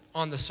that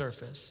on the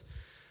surface,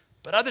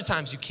 but other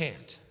times you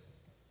can't.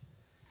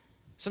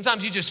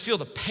 Sometimes you just feel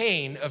the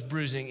pain of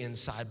bruising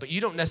inside, but you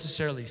don't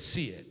necessarily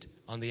see it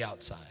on the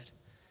outside.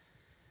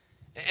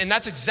 And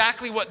that's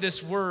exactly what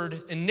this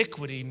word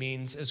iniquity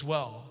means as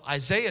well.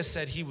 Isaiah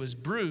said he was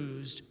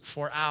bruised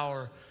for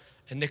our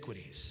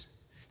iniquities.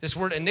 This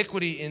word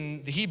iniquity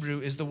in the Hebrew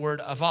is the word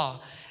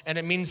avah, and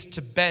it means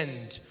to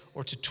bend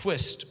or to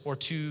twist or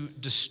to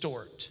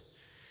distort.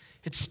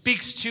 It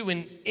speaks to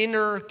an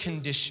inner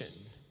condition,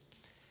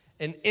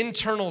 an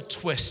internal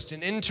twist,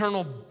 an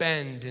internal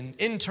bend, an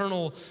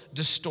internal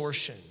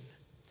distortion.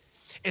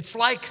 It's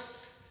like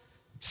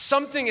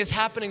something is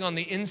happening on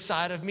the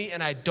inside of me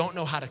and I don't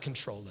know how to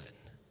control it.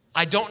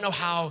 I don't know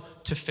how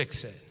to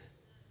fix it.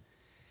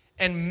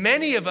 And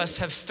many of us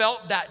have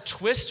felt that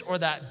twist or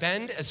that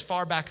bend as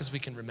far back as we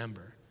can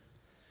remember.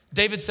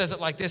 David says it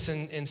like this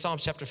in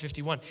Psalms chapter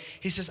 51.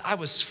 He says, "I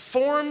was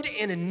formed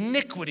in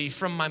iniquity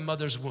from my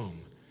mother's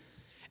womb."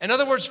 In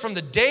other words, from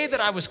the day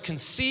that I was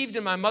conceived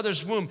in my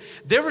mother's womb,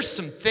 there were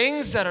some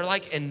things that are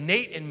like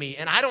innate in me,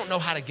 and I don't know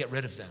how to get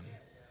rid of them.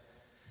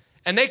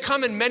 And they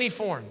come in many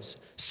forms.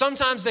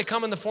 Sometimes they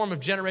come in the form of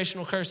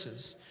generational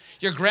curses.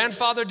 Your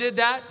grandfather did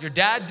that, your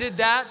dad did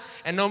that,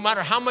 and no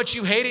matter how much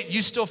you hate it,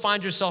 you still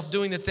find yourself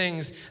doing the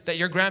things that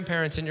your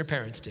grandparents and your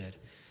parents did.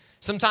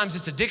 Sometimes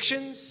it's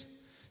addictions,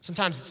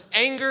 sometimes it's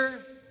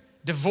anger,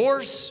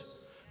 divorce.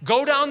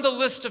 Go down the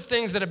list of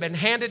things that have been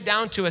handed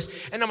down to us,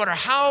 and no matter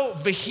how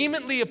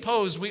vehemently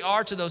opposed we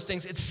are to those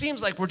things, it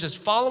seems like we're just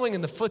following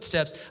in the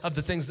footsteps of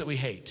the things that we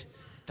hate.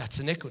 That's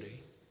iniquity.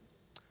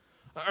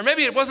 Or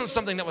maybe it wasn't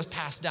something that was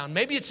passed down.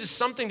 Maybe it's just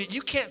something that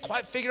you can't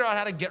quite figure out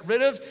how to get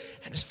rid of,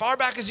 and as far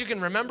back as you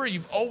can remember,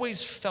 you've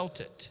always felt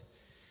it.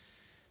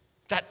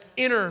 That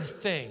inner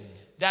thing,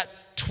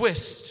 that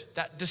twist,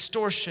 that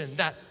distortion,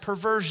 that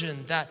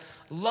perversion, that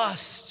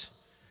lust,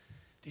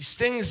 these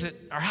things that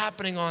are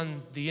happening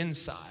on the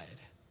inside.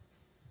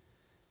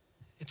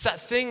 It's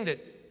that thing that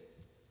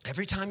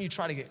every time you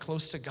try to get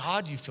close to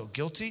God, you feel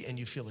guilty and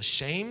you feel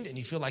ashamed and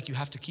you feel like you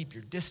have to keep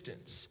your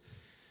distance.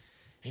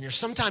 And you're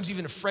sometimes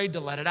even afraid to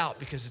let it out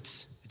because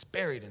it's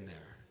buried in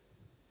there.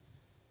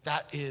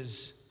 That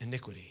is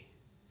iniquity.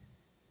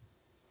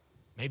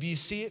 Maybe you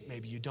see it,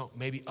 maybe you don't.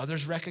 Maybe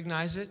others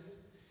recognize it.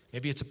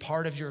 Maybe it's a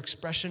part of your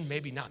expression,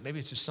 maybe not. Maybe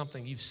it's just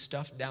something you've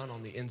stuffed down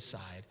on the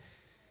inside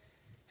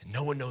and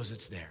no one knows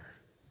it's there,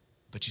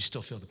 but you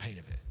still feel the pain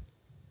of it.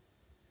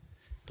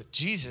 But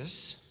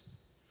Jesus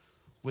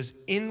was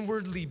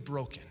inwardly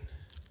broken.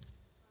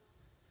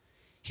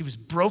 He was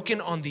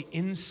broken on the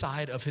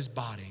inside of his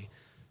body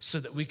so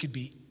that we could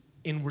be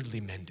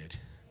inwardly mended.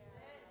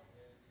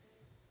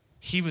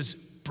 He was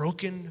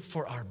broken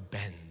for our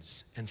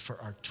bends and for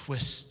our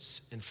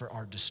twists and for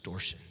our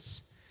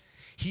distortions.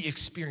 He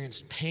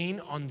experienced pain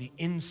on the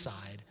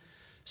inside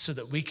so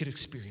that we could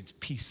experience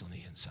peace on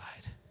the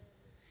inside.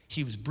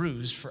 He was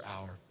bruised for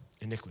our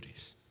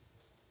iniquities.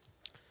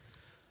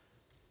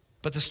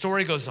 But the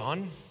story goes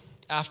on.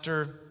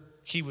 After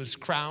he was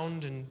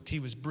crowned and he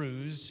was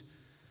bruised,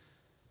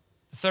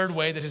 the third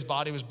way that his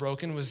body was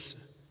broken was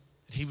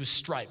that he was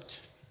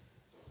striped.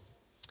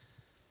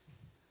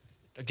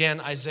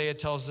 Again, Isaiah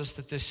tells us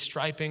that this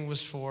striping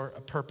was for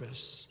a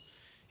purpose.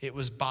 It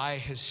was by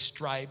his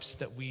stripes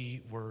that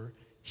we were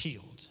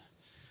healed.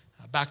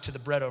 Back to the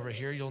bread over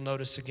here, you'll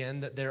notice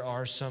again that there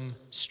are some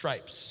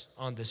stripes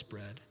on this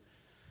bread.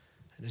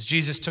 And as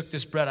Jesus took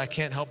this bread, I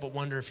can't help but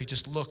wonder if he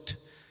just looked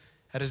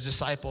at his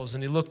disciples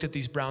and he looked at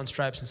these brown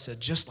stripes and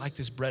said, just like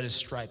this bread is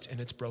striped and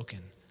it's broken,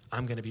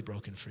 I'm going to be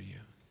broken for you.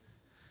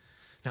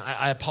 Now,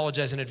 I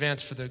apologize in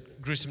advance for the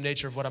gruesome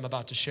nature of what I'm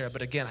about to share,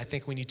 but again, I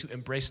think we need to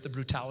embrace the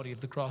brutality of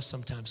the cross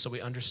sometimes so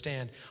we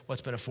understand what's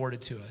been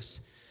afforded to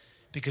us.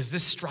 Because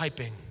this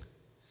striping,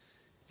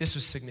 this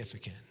was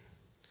significant.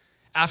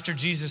 After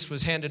Jesus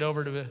was handed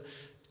over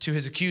to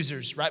his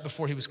accusers, right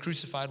before he was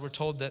crucified, we're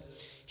told that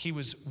he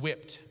was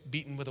whipped,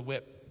 beaten with a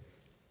whip.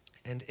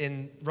 And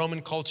in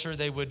Roman culture,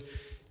 they would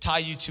tie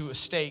you to a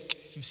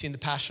stake. If you've seen The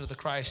Passion of the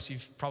Christ,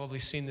 you've probably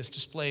seen this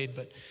displayed,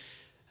 but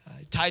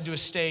tied to a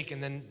stake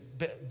and then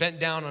bent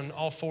down on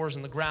all fours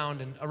on the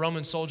ground, and a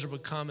Roman soldier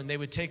would come and they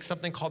would take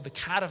something called the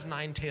cat of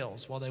nine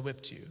tails while they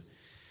whipped you.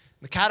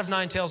 And the cat of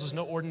nine tails was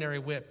no ordinary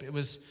whip. It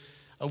was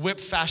a whip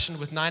fashioned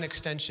with 9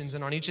 extensions,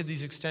 and on each of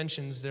these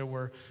extensions there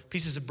were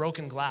pieces of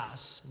broken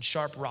glass and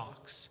sharp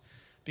rocks.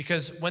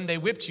 Because when they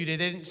whipped you, they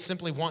didn't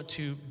simply want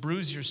to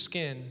bruise your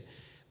skin.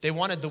 They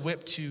wanted the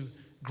whip to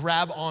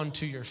grab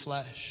onto your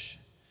flesh,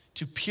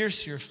 to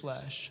pierce your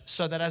flesh,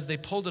 so that as they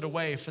pulled it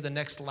away for the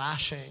next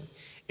lashing,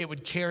 it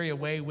would carry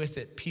away with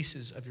it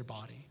pieces of your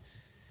body.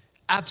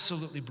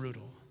 Absolutely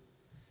brutal.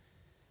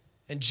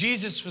 And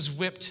Jesus was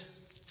whipped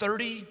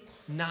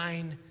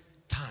 39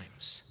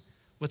 times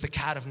with a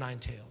cat of 9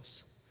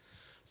 tails.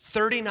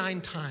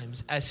 39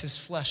 times as his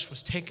flesh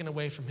was taken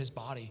away from his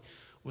body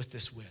with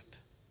this whip.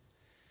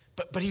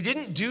 But he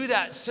didn't do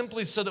that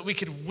simply so that we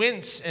could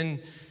wince and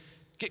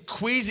get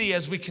queasy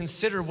as we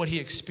consider what he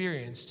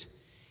experienced.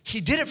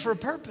 He did it for a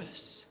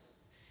purpose.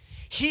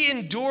 He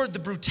endured the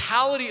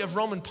brutality of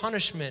Roman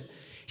punishment.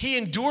 He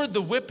endured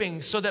the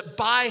whipping so that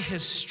by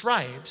his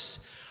stripes,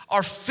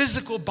 our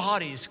physical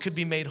bodies could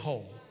be made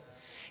whole.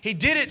 He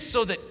did it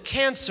so that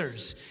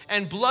cancers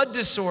and blood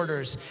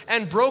disorders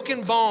and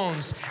broken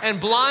bones and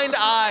blind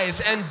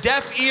eyes and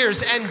deaf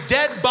ears and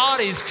dead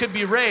bodies could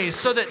be raised,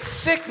 so that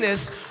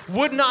sickness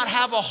would not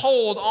have a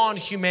hold on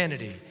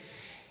humanity.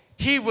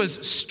 He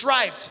was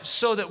striped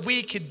so that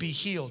we could be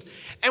healed.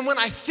 And when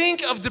I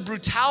think of the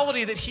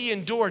brutality that he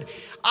endured,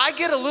 I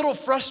get a little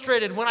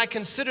frustrated when I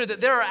consider that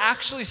there are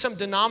actually some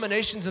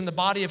denominations in the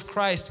body of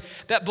Christ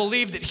that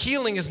believe that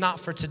healing is not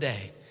for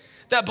today.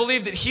 That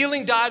believe that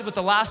healing died with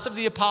the last of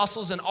the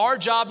apostles, and our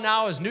job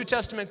now as New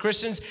Testament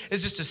Christians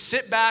is just to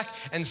sit back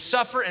and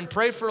suffer and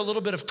pray for a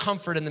little bit of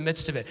comfort in the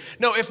midst of it.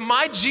 No, if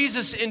my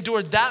Jesus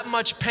endured that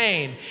much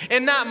pain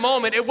in that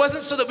moment, it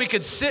wasn't so that we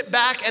could sit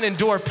back and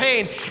endure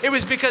pain. It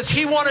was because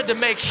he wanted to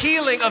make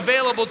healing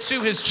available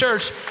to his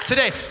church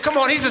today. Come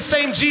on, he's the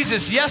same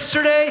Jesus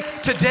yesterday,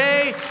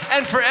 today,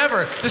 and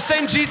forever. The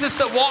same Jesus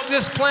that walked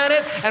this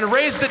planet and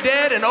raised the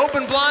dead and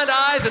opened blind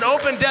eyes and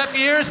opened deaf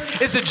ears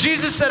is the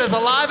Jesus that is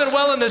alive and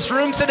well in this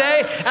room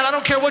today. And I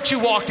don't care what you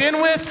walked in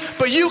with,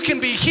 but you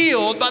can be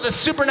healed by the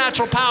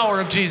supernatural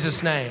power of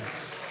Jesus' name.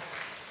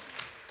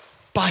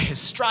 By his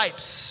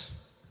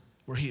stripes,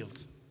 we're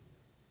healed.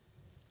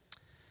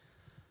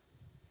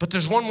 But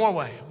there's one more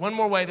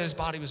way that his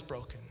body was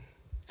broken.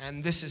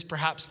 And this is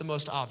perhaps the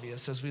most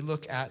obvious as we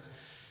look at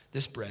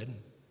this bread.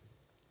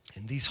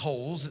 In these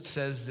holes, it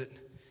says that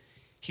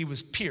he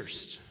was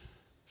pierced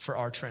for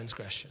our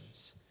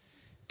transgressions.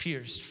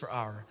 Pierced for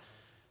our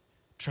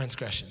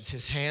transgressions.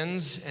 His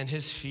hands and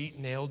his feet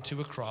nailed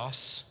to a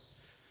cross,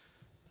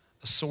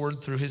 a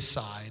sword through his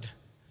side,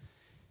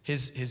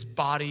 his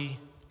body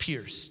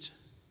pierced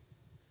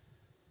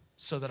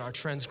so that our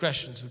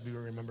transgressions would be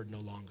remembered no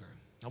longer.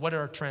 Now, what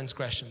are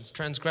transgressions?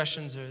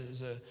 Transgressions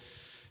is a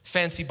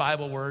fancy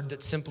Bible word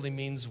that simply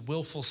means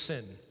willful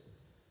sin.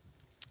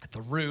 At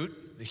the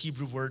root, the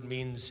Hebrew word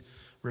means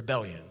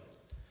rebellion.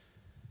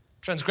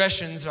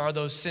 Transgressions are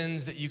those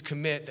sins that you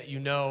commit that you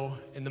know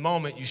in the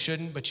moment you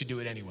shouldn't, but you do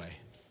it anyway.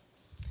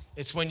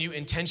 It's when you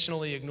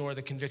intentionally ignore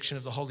the conviction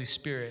of the Holy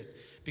Spirit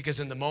because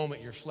in the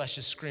moment your flesh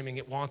is screaming,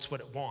 it wants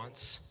what it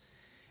wants,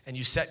 and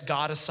you set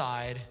God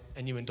aside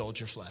and you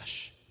indulge your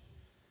flesh.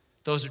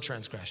 Those are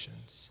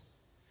transgressions.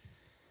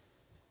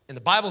 And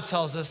the Bible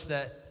tells us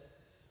that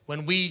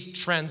when we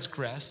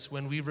transgress,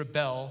 when we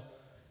rebel,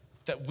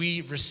 that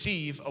we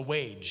receive a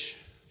wage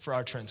for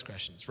our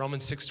transgressions.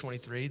 Romans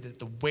 6:23, that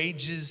the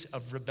wages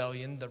of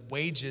rebellion, the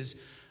wages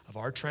of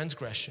our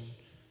transgression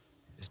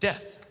is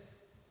death.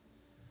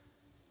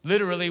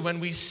 Literally, when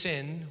we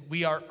sin,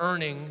 we are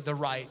earning the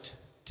right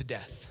to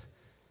death.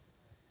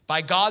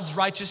 By God's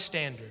righteous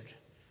standard,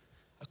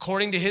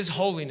 according to his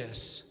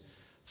holiness,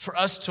 for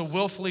us to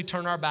willfully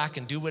turn our back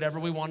and do whatever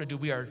we want to do,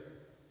 we are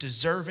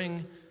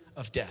deserving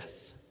of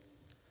death.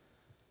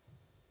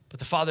 But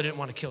the Father didn't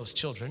want to kill his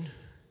children.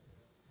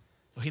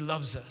 He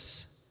loves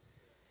us.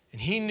 And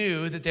he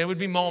knew that there would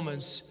be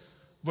moments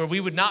where we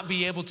would not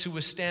be able to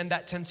withstand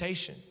that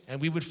temptation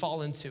and we would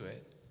fall into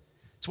it.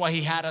 That's why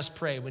he had us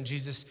pray when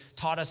Jesus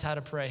taught us how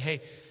to pray.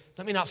 Hey,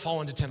 let me not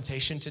fall into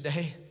temptation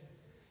today,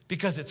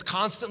 because it's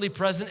constantly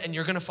present and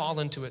you're going to fall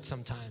into it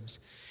sometimes.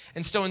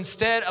 And so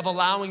instead of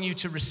allowing you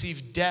to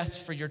receive death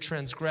for your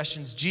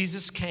transgressions,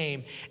 Jesus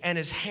came and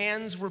his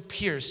hands were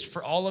pierced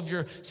for all of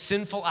your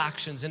sinful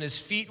actions, and his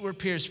feet were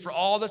pierced for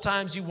all the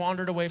times you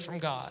wandered away from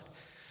God.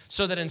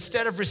 So that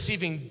instead of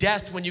receiving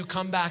death when you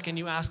come back and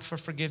you ask for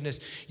forgiveness,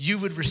 you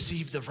would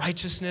receive the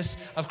righteousness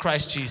of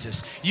Christ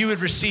Jesus. You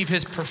would receive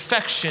his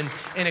perfection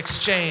in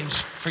exchange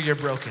for your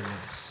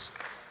brokenness.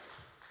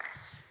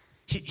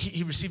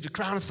 He received a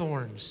crown of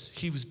thorns.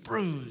 He was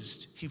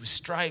bruised. He was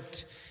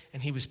striped.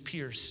 And he was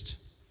pierced.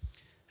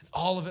 And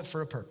all of it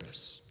for a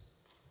purpose.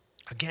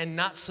 Again,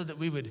 not so that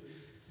we would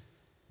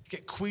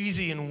get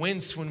queasy and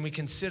wince when we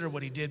consider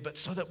what he did, but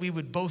so that we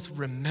would both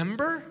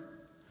remember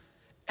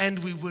and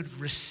we would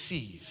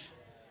receive.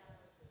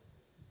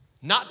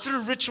 Not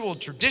through ritual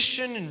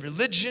tradition and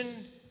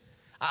religion.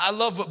 I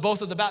love what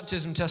both of the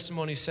baptism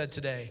testimonies said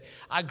today.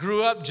 I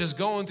grew up just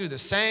going through the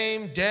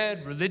same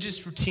dead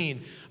religious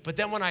routine. But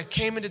then when I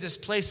came into this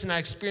place and I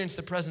experienced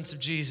the presence of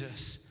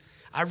Jesus,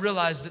 I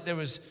realized that there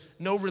was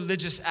no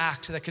religious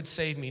act that could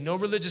save me, no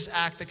religious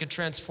act that could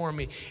transform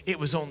me. It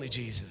was only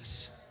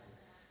Jesus.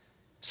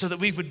 So that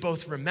we would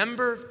both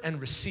remember and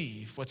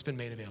receive what's been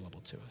made available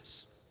to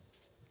us.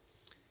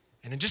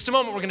 And in just a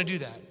moment, we're going to do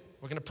that.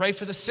 We're going to pray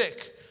for the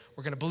sick.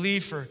 We're going to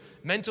believe for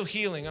mental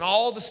healing and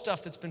all the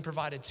stuff that's been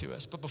provided to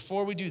us. But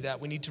before we do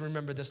that, we need to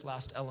remember this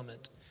last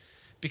element,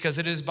 because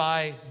it is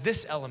by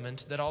this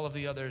element that all of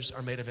the others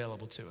are made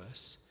available to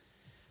us.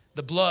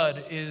 The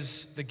blood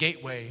is the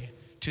gateway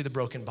to the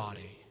broken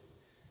body.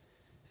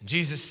 And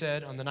Jesus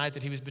said on the night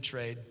that he was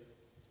betrayed,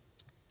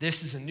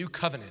 "This is a new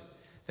covenant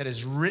that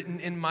is written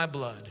in my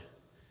blood.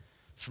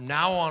 From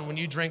now on, when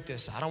you drink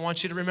this, I don't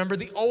want you to remember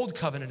the old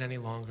covenant any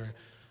longer.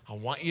 I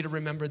want you to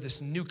remember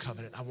this new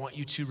covenant. I want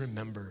you to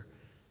remember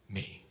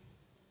me."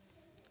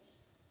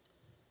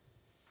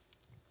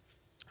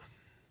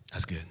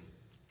 That's good.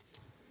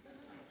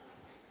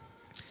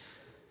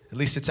 At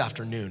least it's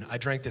afternoon. I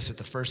drank this at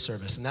the first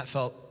service, and that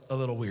felt a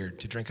little weird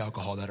to drink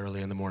alcohol that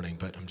early in the morning,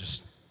 but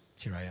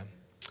here I am.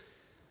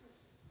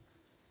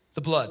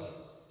 The blood.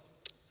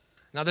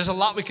 Now, there's a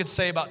lot we could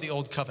say about the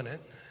old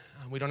covenant.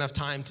 We don't have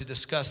time to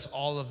discuss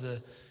all of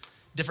the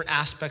different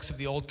aspects of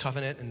the old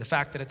covenant and the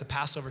fact that at the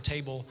Passover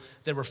table,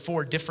 there were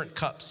 4 different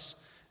cups.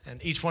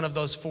 And each one of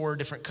those 4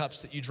 different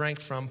cups that you drank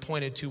from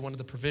pointed to one of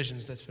the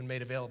provisions that's been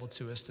made available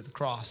to us through the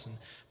cross. And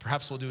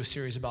perhaps we'll do a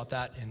series about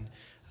that in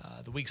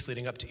the weeks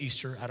leading up to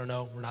Easter. I don't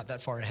know. We're not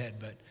that far ahead,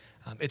 but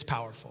it's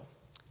powerful.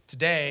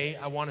 Today,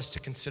 I want us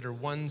to consider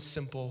one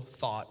simple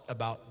thought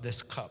about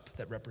this cup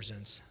that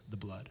represents the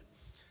blood.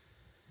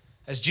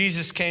 As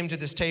Jesus came to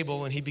this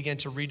table and he began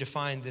to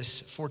redefine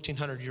this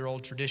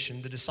 1,400-year-old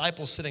tradition, the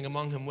disciples sitting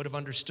among him would have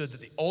understood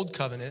that the old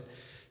covenant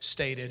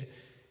stated,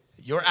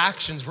 your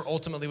actions were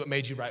ultimately what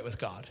made you right with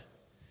God.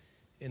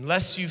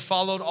 Unless you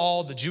followed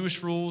all the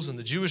Jewish rules and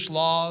the Jewish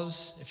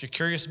laws, if you're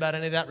curious about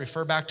any of that,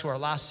 refer back to our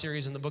last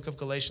series in the book of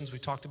Galatians. We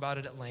talked about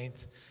it at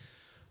length.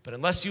 But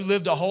unless you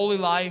lived a holy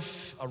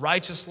life, a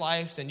righteous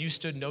life, then you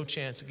stood no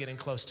chance of getting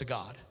close to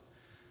God.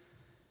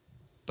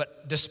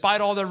 But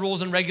despite all their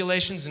rules and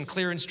regulations and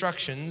clear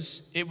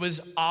instructions, it was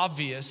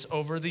obvious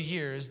over the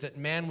years that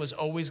man was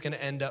always going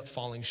to end up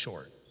falling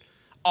short.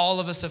 All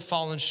of us have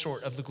fallen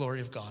short of the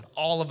glory of God.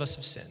 All of us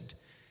have sinned.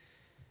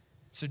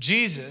 So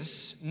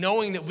Jesus,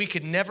 knowing that we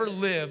could never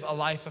live a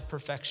life of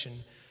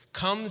perfection,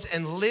 comes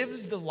and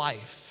lives the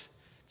life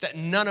that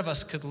none of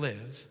us could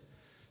live,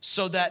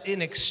 so that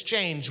in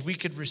exchange we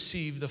could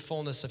receive the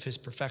fullness of his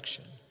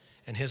perfection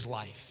and his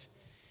life.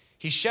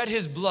 He shed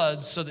his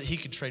blood so that he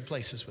could trade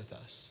places with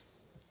us.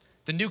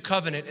 The new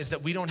covenant is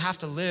that we don't have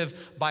to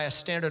live by a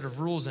standard of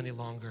rules any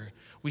longer.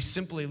 We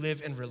simply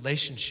live in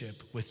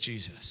relationship with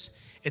Jesus.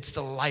 It's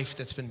the life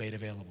that's been made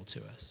available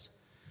to us.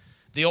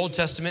 The Old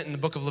Testament in the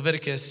book of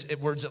Leviticus, it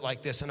words it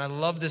like this, and I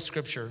love this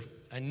scripture.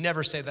 I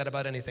never say that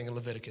about anything in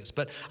Leviticus,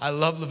 but I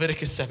love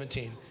Leviticus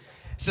 17. It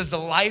says, the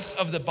life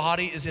of the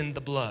body is in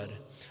the blood.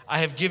 I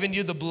have given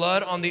you the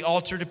blood on the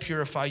altar to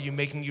purify you,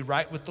 making you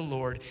right with the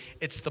Lord.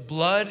 It's the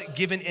blood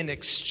given in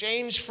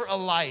exchange for a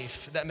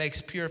life that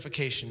makes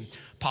purification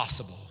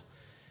possible.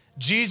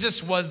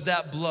 Jesus was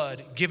that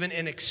blood given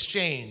in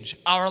exchange,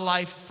 our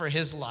life for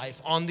his life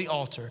on the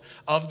altar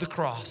of the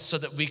cross, so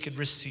that we could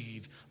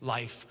receive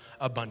life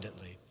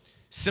abundantly.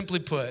 Simply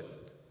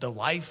put, the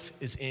life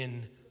is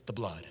in the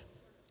blood.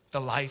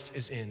 The life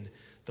is in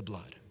the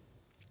blood.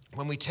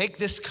 When we take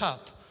this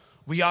cup,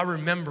 we are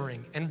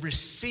remembering and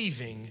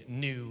receiving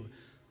new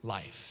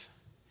life.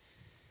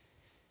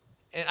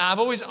 And I've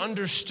always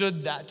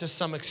understood that to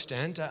some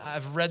extent.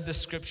 I've read the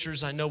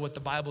scriptures, I know what the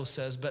Bible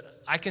says,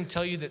 but I can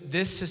tell you that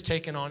this has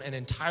taken on an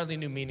entirely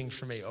new meaning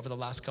for me over the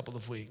last couple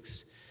of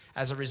weeks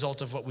as a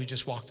result of what we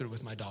just walked through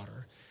with my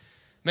daughter.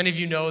 Many of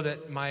you know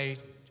that my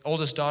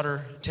oldest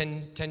daughter,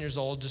 10 years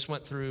old, just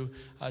went through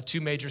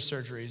 2 major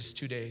surgeries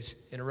 2 days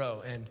in a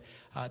row. And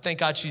thank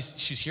God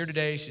she's here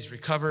today, she's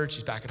recovered,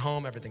 she's back at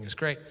home, everything is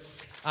great.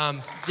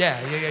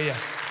 Yeah.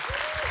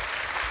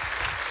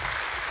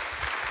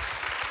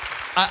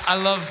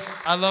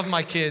 I love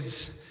my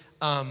kids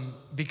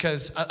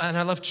because, and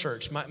I love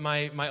church.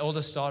 My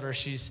oldest daughter,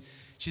 she's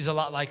a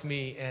lot like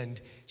me,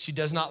 and she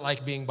does not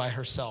like being by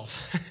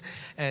herself.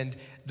 And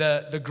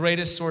the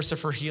greatest source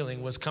of her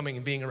healing was coming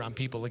and being around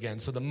people again.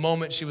 So the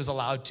moment she was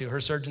allowed to,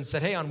 her surgeon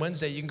said, hey, on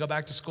Wednesday you can go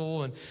back to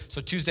school. And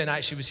so Tuesday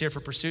night she was here for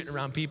Pursuit and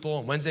around people.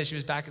 And Wednesday she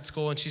was back at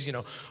school, and she's,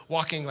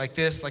 walking like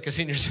this, like a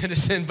senior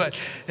citizen. But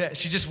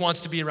she just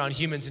wants to be around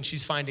humans, and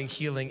she's finding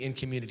healing in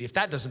community. If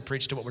that doesn't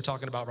preach to what we're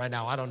talking about right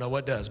now, I don't know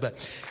what does.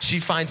 But she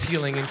finds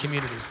healing in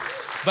community.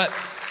 But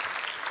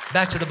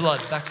back to the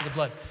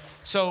blood.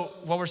 So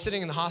while we're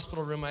sitting in the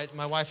hospital room,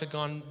 my wife had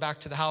gone back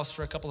to the house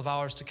for a couple of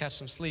hours to catch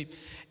some sleep.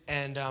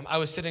 And I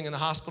was sitting in the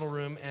hospital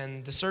room,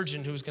 and the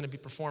surgeon who was going to be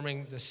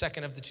performing the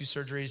second of the 2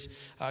 surgeries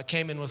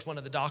came in with one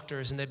of the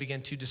doctors, and they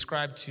began to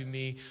describe to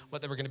me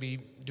what they were going to be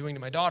doing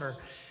to my daughter.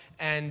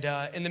 And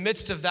in the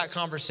midst of that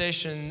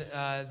conversation,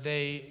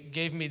 they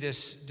gave me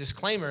this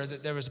disclaimer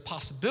that there was a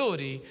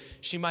possibility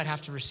she might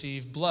have to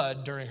receive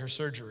blood during her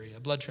surgery, a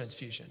blood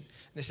transfusion. And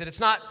they said, it's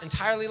not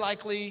entirely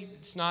likely,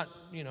 it's not,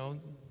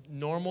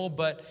 normal,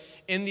 but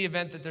in the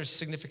event that there's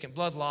significant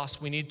blood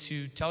loss, we need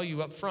to tell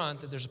you up front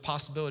that there's a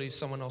possibility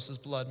someone else's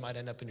blood might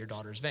end up in your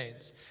daughter's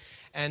veins.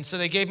 And so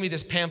they gave me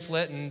this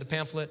pamphlet, and the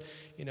pamphlet,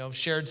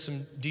 shared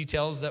some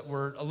details that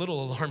were a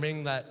little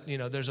alarming, that,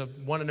 there's a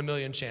 1 in a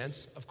million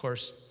chance, of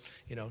course,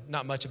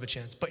 not much of a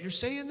chance, but you're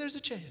saying there's a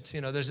chance,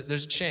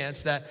 there's a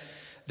chance that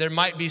there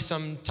might be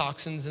some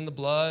toxins in the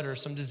blood or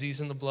some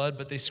disease in the blood,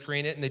 but they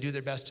screen it and they do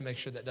their best to make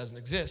sure that doesn't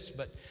exist.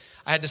 But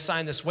I had to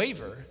sign this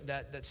waiver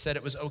that said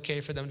it was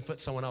okay for them to put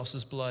someone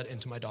else's blood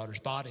into my daughter's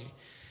body. And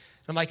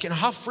I'm like,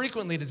 how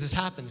frequently does this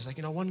happen? He's like,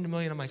 1 in a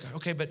million. I'm like,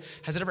 okay, but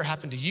has it ever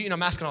happened to you?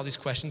 I'm asking all these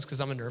questions because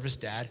I'm a nervous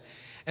dad.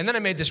 And then I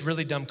made this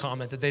really dumb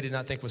comment that they did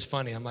not think was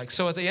funny. I'm like,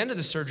 so at the end of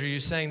the surgery, you're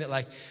saying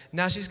that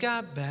now she's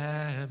got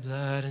bad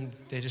blood, and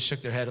they just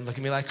shook their head and looked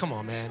at me like, come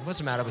on, man, what's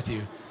the matter with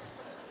you?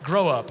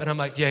 Grow up. And I'm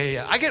like,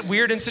 yeah. I get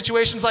weird in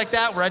situations like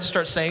that where I just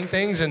start saying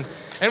things, and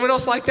anyone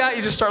else like that?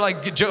 You just start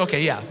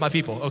okay, yeah, my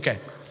people, okay.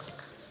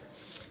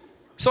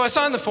 So I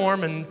signed the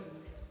form, and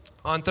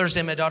on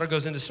Thursday, my daughter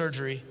goes into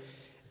surgery.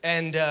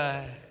 And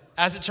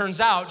as it turns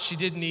out, she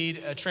did need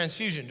a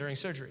transfusion during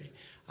surgery.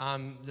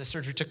 The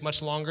surgery took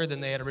much longer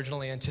than they had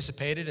originally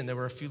anticipated, and there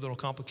were a few little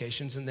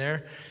complications in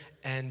there.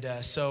 And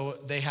so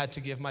they had to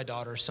give my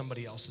daughter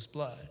somebody else's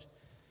blood.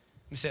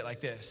 Let me say it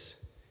like this.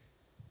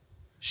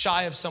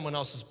 Shy of someone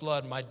else's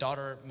blood, my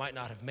daughter might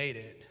not have made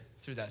it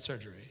through that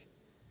surgery.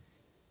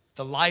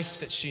 The life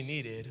that she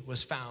needed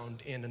was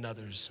found in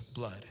another's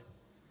blood.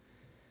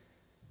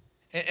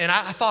 And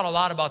I thought a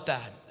lot about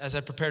that as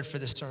I prepared for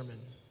this sermon.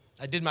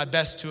 I did my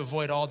best to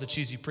avoid all the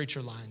cheesy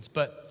preacher lines,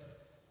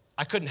 but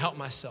I couldn't help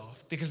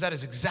myself, because that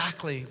is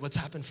exactly what's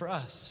happened for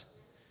us.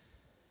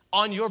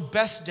 On your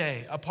best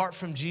day, apart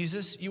from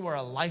Jesus, you are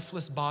a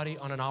lifeless body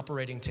on an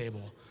operating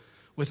table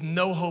with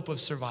no hope of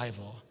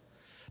survival.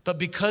 But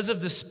because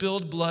of the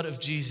spilled blood of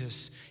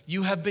Jesus,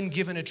 you have been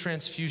given a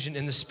transfusion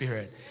in the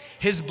Spirit.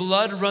 His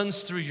blood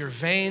runs through your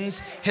veins.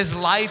 His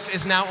life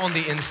is now on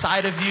the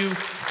inside of you.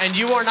 And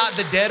you are not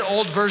the dead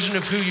old version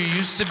of who you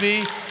used to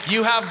be.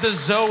 You have the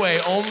Zoe,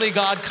 only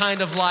God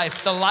kind of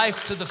life, the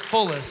life to the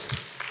fullest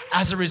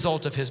as a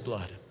result of his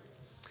blood.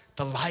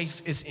 The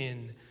life is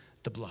in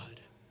the blood.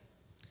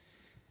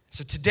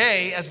 So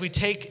today, as we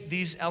take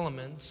these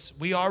elements,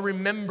 we are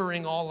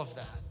remembering all of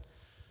that.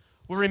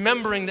 We're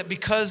remembering that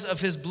because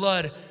of his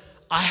blood,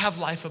 I have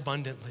life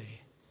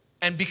abundantly.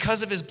 And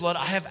because of his blood,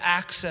 I have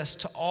access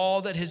to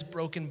all that his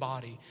broken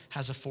body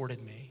has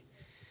afforded me.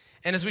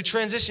 And as we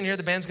transition here,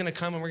 the band's gonna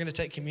come and we're gonna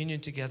take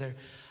communion together.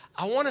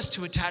 I want us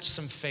to attach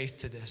some faith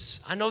to this.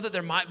 I know that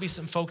there might be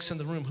some folks in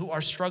the room who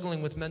are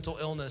struggling with mental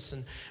illness,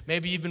 and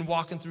maybe you've been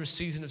walking through a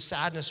season of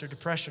sadness or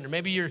depression, or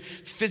maybe you're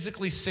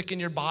physically sick in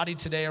your body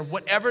today, or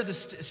whatever the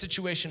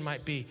situation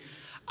might be.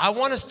 I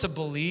want us to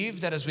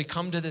believe that as we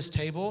come to this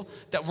table,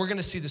 that we're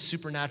gonna see the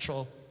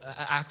supernatural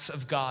acts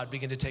of God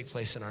begin to take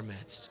place in our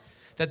midst.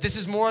 That this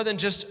is more than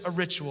just a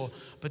ritual,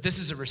 but this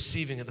is a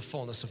receiving of the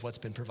fullness of what's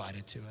been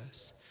provided to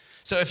us.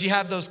 So if you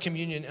have those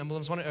communion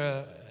elements, why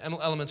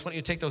don't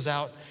you take those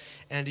out,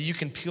 and you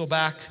can peel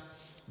back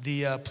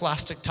the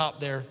plastic top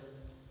there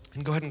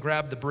and go ahead and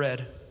grab the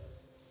bread.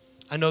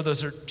 I know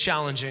those are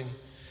challenging.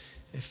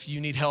 If you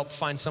need help,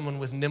 find someone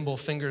with nimble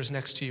fingers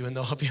next to you and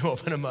they'll help you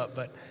open them up.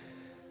 But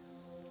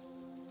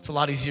it's a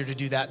lot easier to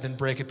do that than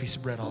break a piece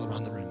of bread all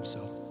around the room.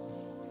 So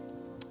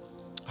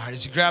All right,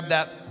 as you grab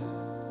that,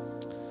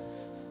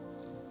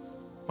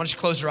 why don't you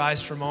close your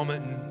eyes for a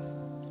moment and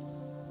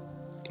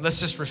let's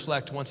just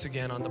reflect once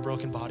again on the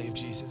broken body of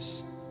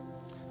Jesus.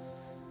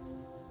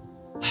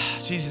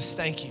 Jesus,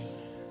 thank you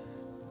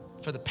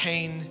for the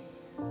pain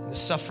and the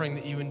suffering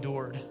that you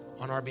endured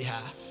on our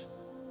behalf.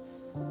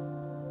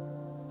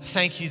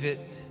 Thank you that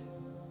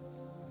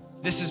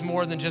this is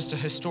more than just a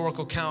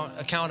historical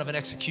account of an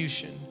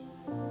execution,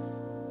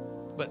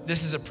 but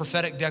this is a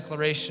prophetic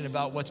declaration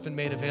about what's been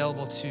made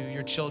available to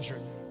your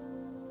children.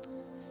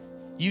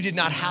 You did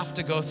not have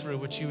to go through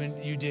what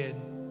you did.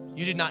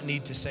 You did not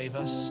need to save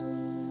us,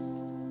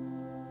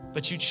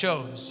 but you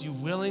chose. You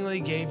willingly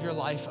gave your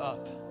life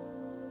up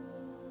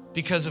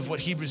because of what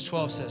Hebrews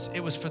 12 says. It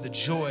was for the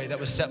joy that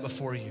was set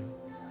before you.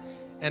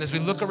 And as we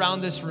look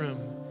around this room,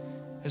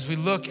 as we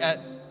look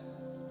at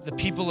the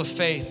people of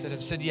faith that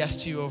have said yes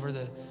to you over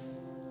the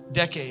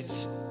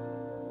decades,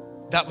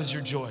 that was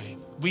your joy.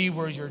 We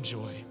were your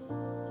joy.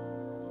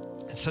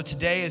 And so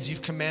today, as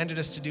you've commanded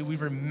us to do, we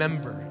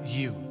remember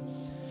you.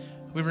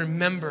 We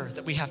remember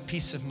that we have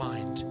peace of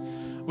mind.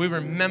 We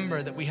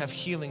remember that we have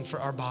healing for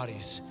our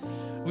bodies.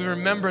 We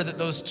remember that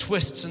those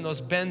twists and those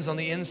bends on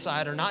the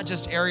inside are not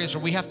just areas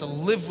where we have to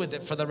live with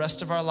it for the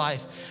rest of our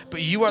life,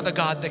 but you are the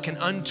God that can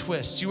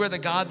untwist. You are the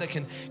God that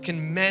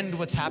can mend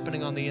what's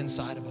happening on the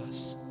inside of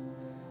us.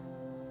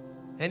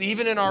 And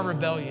even in our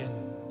rebellion,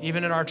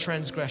 even in our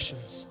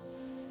transgressions,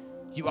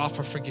 you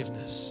offer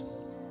forgiveness.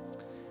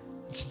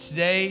 And so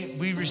today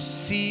we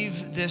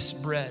receive this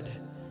bread.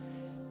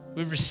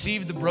 We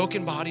receive the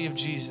broken body of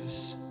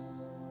Jesus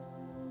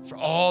for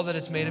all that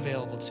it's made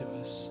available to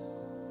us.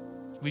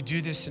 We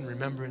do this in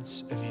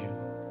remembrance of you.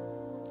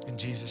 In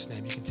Jesus'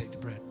 name, you can take the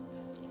bread.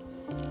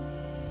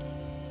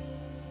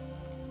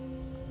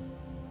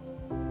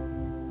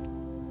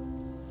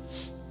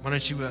 Why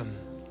don't you go ahead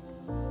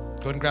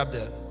and grab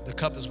the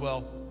cup as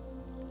well.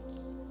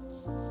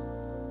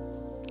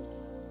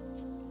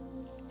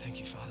 Thank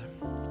you, Father.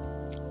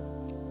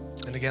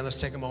 And again, let's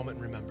take a moment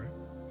and remember.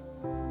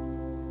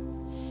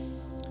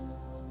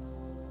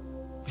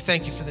 We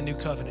thank you for the new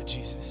covenant,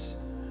 Jesus.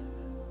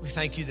 We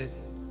thank you that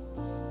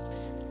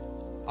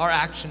our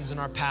actions and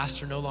our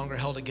past are no longer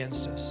held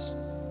against us.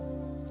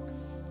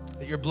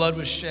 That your blood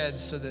was shed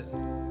so that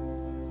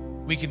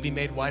we could be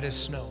made white as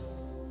snow.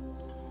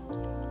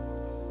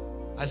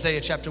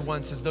 Isaiah chapter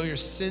 1 says, though your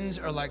sins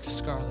are like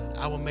scarlet,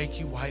 I will make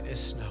you white as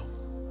snow.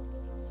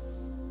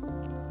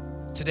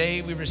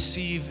 Today we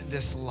receive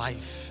this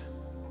life.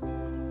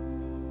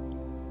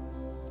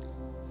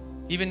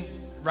 Even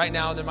right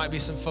now, there might be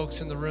some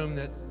folks in the room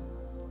that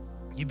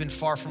you've been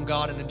far from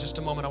God, and in just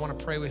a moment I want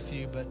to pray with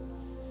you, but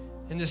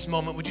in this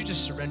moment, would you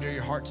just surrender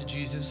your heart to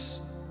Jesus?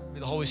 Maybe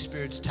the Holy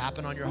Spirit's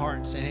tapping on your heart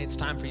and saying, hey, it's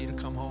time for you to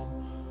come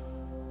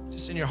home.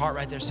 Just in your heart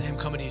right there, say, I'm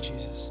coming to you,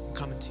 Jesus. I'm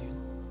coming to you.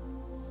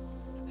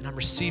 And I'm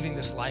receiving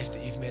this life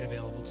that you've made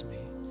available to me.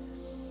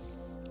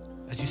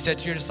 As you said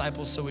to your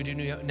disciples, so we do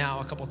now,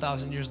 a couple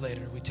thousand years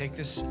later, we take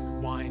this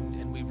wine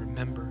and we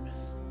remember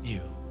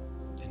you.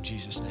 In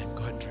Jesus' name, go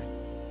ahead and drink.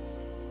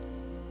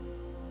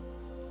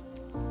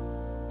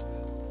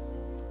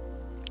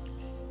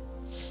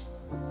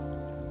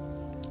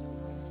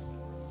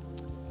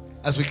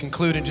 As we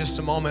conclude in just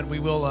a moment, we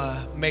will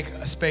make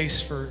a space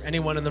for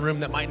anyone in the room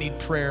that might need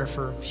prayer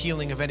for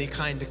healing of any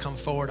kind to come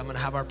forward. I'm going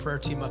to have our prayer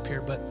team up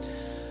here. But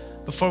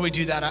before we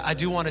do that, I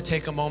do want to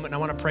take a moment and I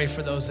want to pray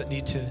for those that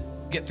need to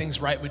get things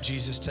right with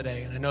Jesus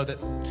today. And I know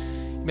that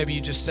maybe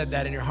you just said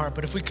that in your heart,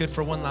 but if we could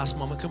for one last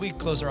moment, could we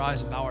close our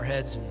eyes and bow our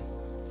heads? And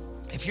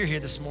if you're here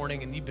this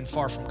morning and you've been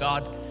far from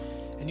God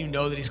and you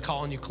know that he's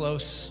calling you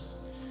close,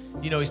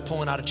 you know he's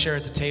pulling out a chair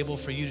at the table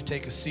for you to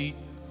take a seat,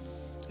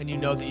 and you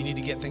know that you need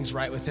to get things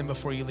right with him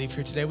before you leave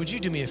here today, would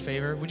you do me a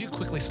favor? Would you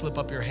quickly slip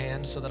up your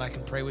hand so that I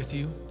can pray with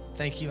you?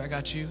 Thank you, I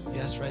got you.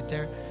 Yes, right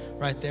there,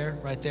 right there,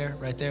 right there,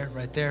 right there,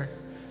 right there.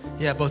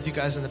 Yeah, both you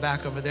guys in the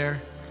back over there.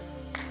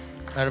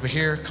 Right over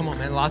here. Come on,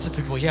 man, lots of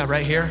people. Yeah,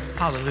 right here.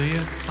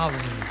 Hallelujah,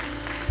 hallelujah.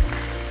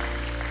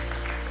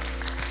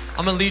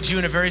 I'm gonna lead you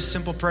in a very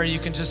simple prayer. You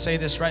can just say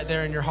this right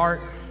there in your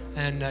heart,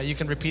 and you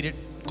can repeat it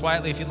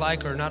quietly if you'd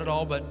like, or not at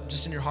all, but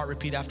just in your heart,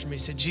 repeat after me.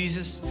 Say,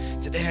 Jesus,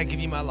 today I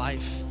give you my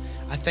life.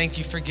 I thank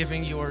you for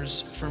giving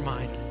yours for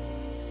mine.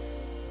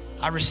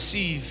 I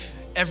receive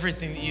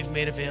everything that you've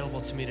made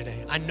available to me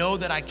today. I know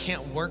that I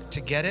can't work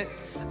to get it.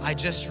 I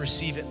just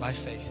receive it by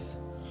faith.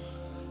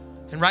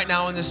 And right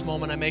now in this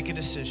moment, I make a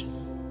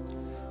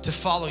decision to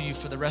follow you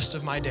for the rest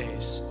of my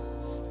days,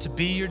 to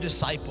be your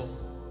disciple,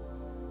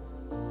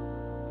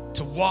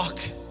 to walk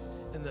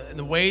in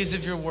the ways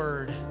of your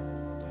word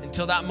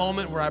until that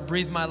moment where I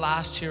breathe my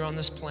last here on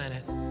this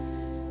planet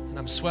and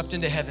I'm swept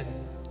into heaven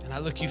and I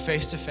look you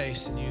face to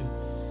face and you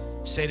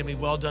say to me,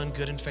 well done,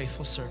 good and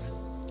faithful servant.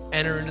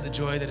 Enter into the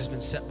joy that has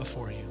been set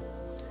before you.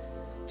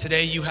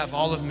 Today you have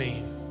all of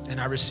me and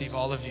I receive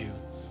all of you.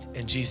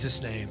 In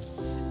Jesus' name,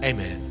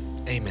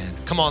 amen, amen.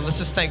 Come on, let's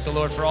just thank the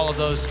Lord for all of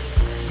those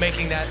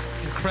making that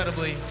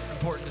incredibly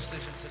important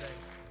decision today.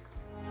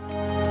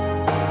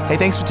 Hey,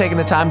 thanks for taking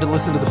the time to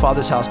listen to the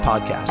Father's House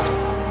podcast.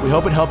 We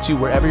hope it helped you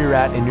wherever you're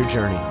at in your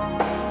journey.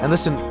 And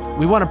listen,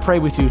 we want to pray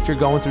with you if you're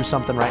going through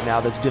something right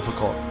now that's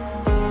difficult.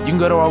 You can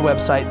go to our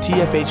website,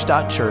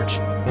 tfh.church,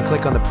 and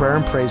click on the prayer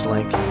and praise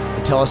link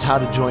and tell us how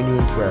to join you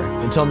in prayer.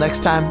 Until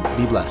next time,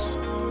 be blessed.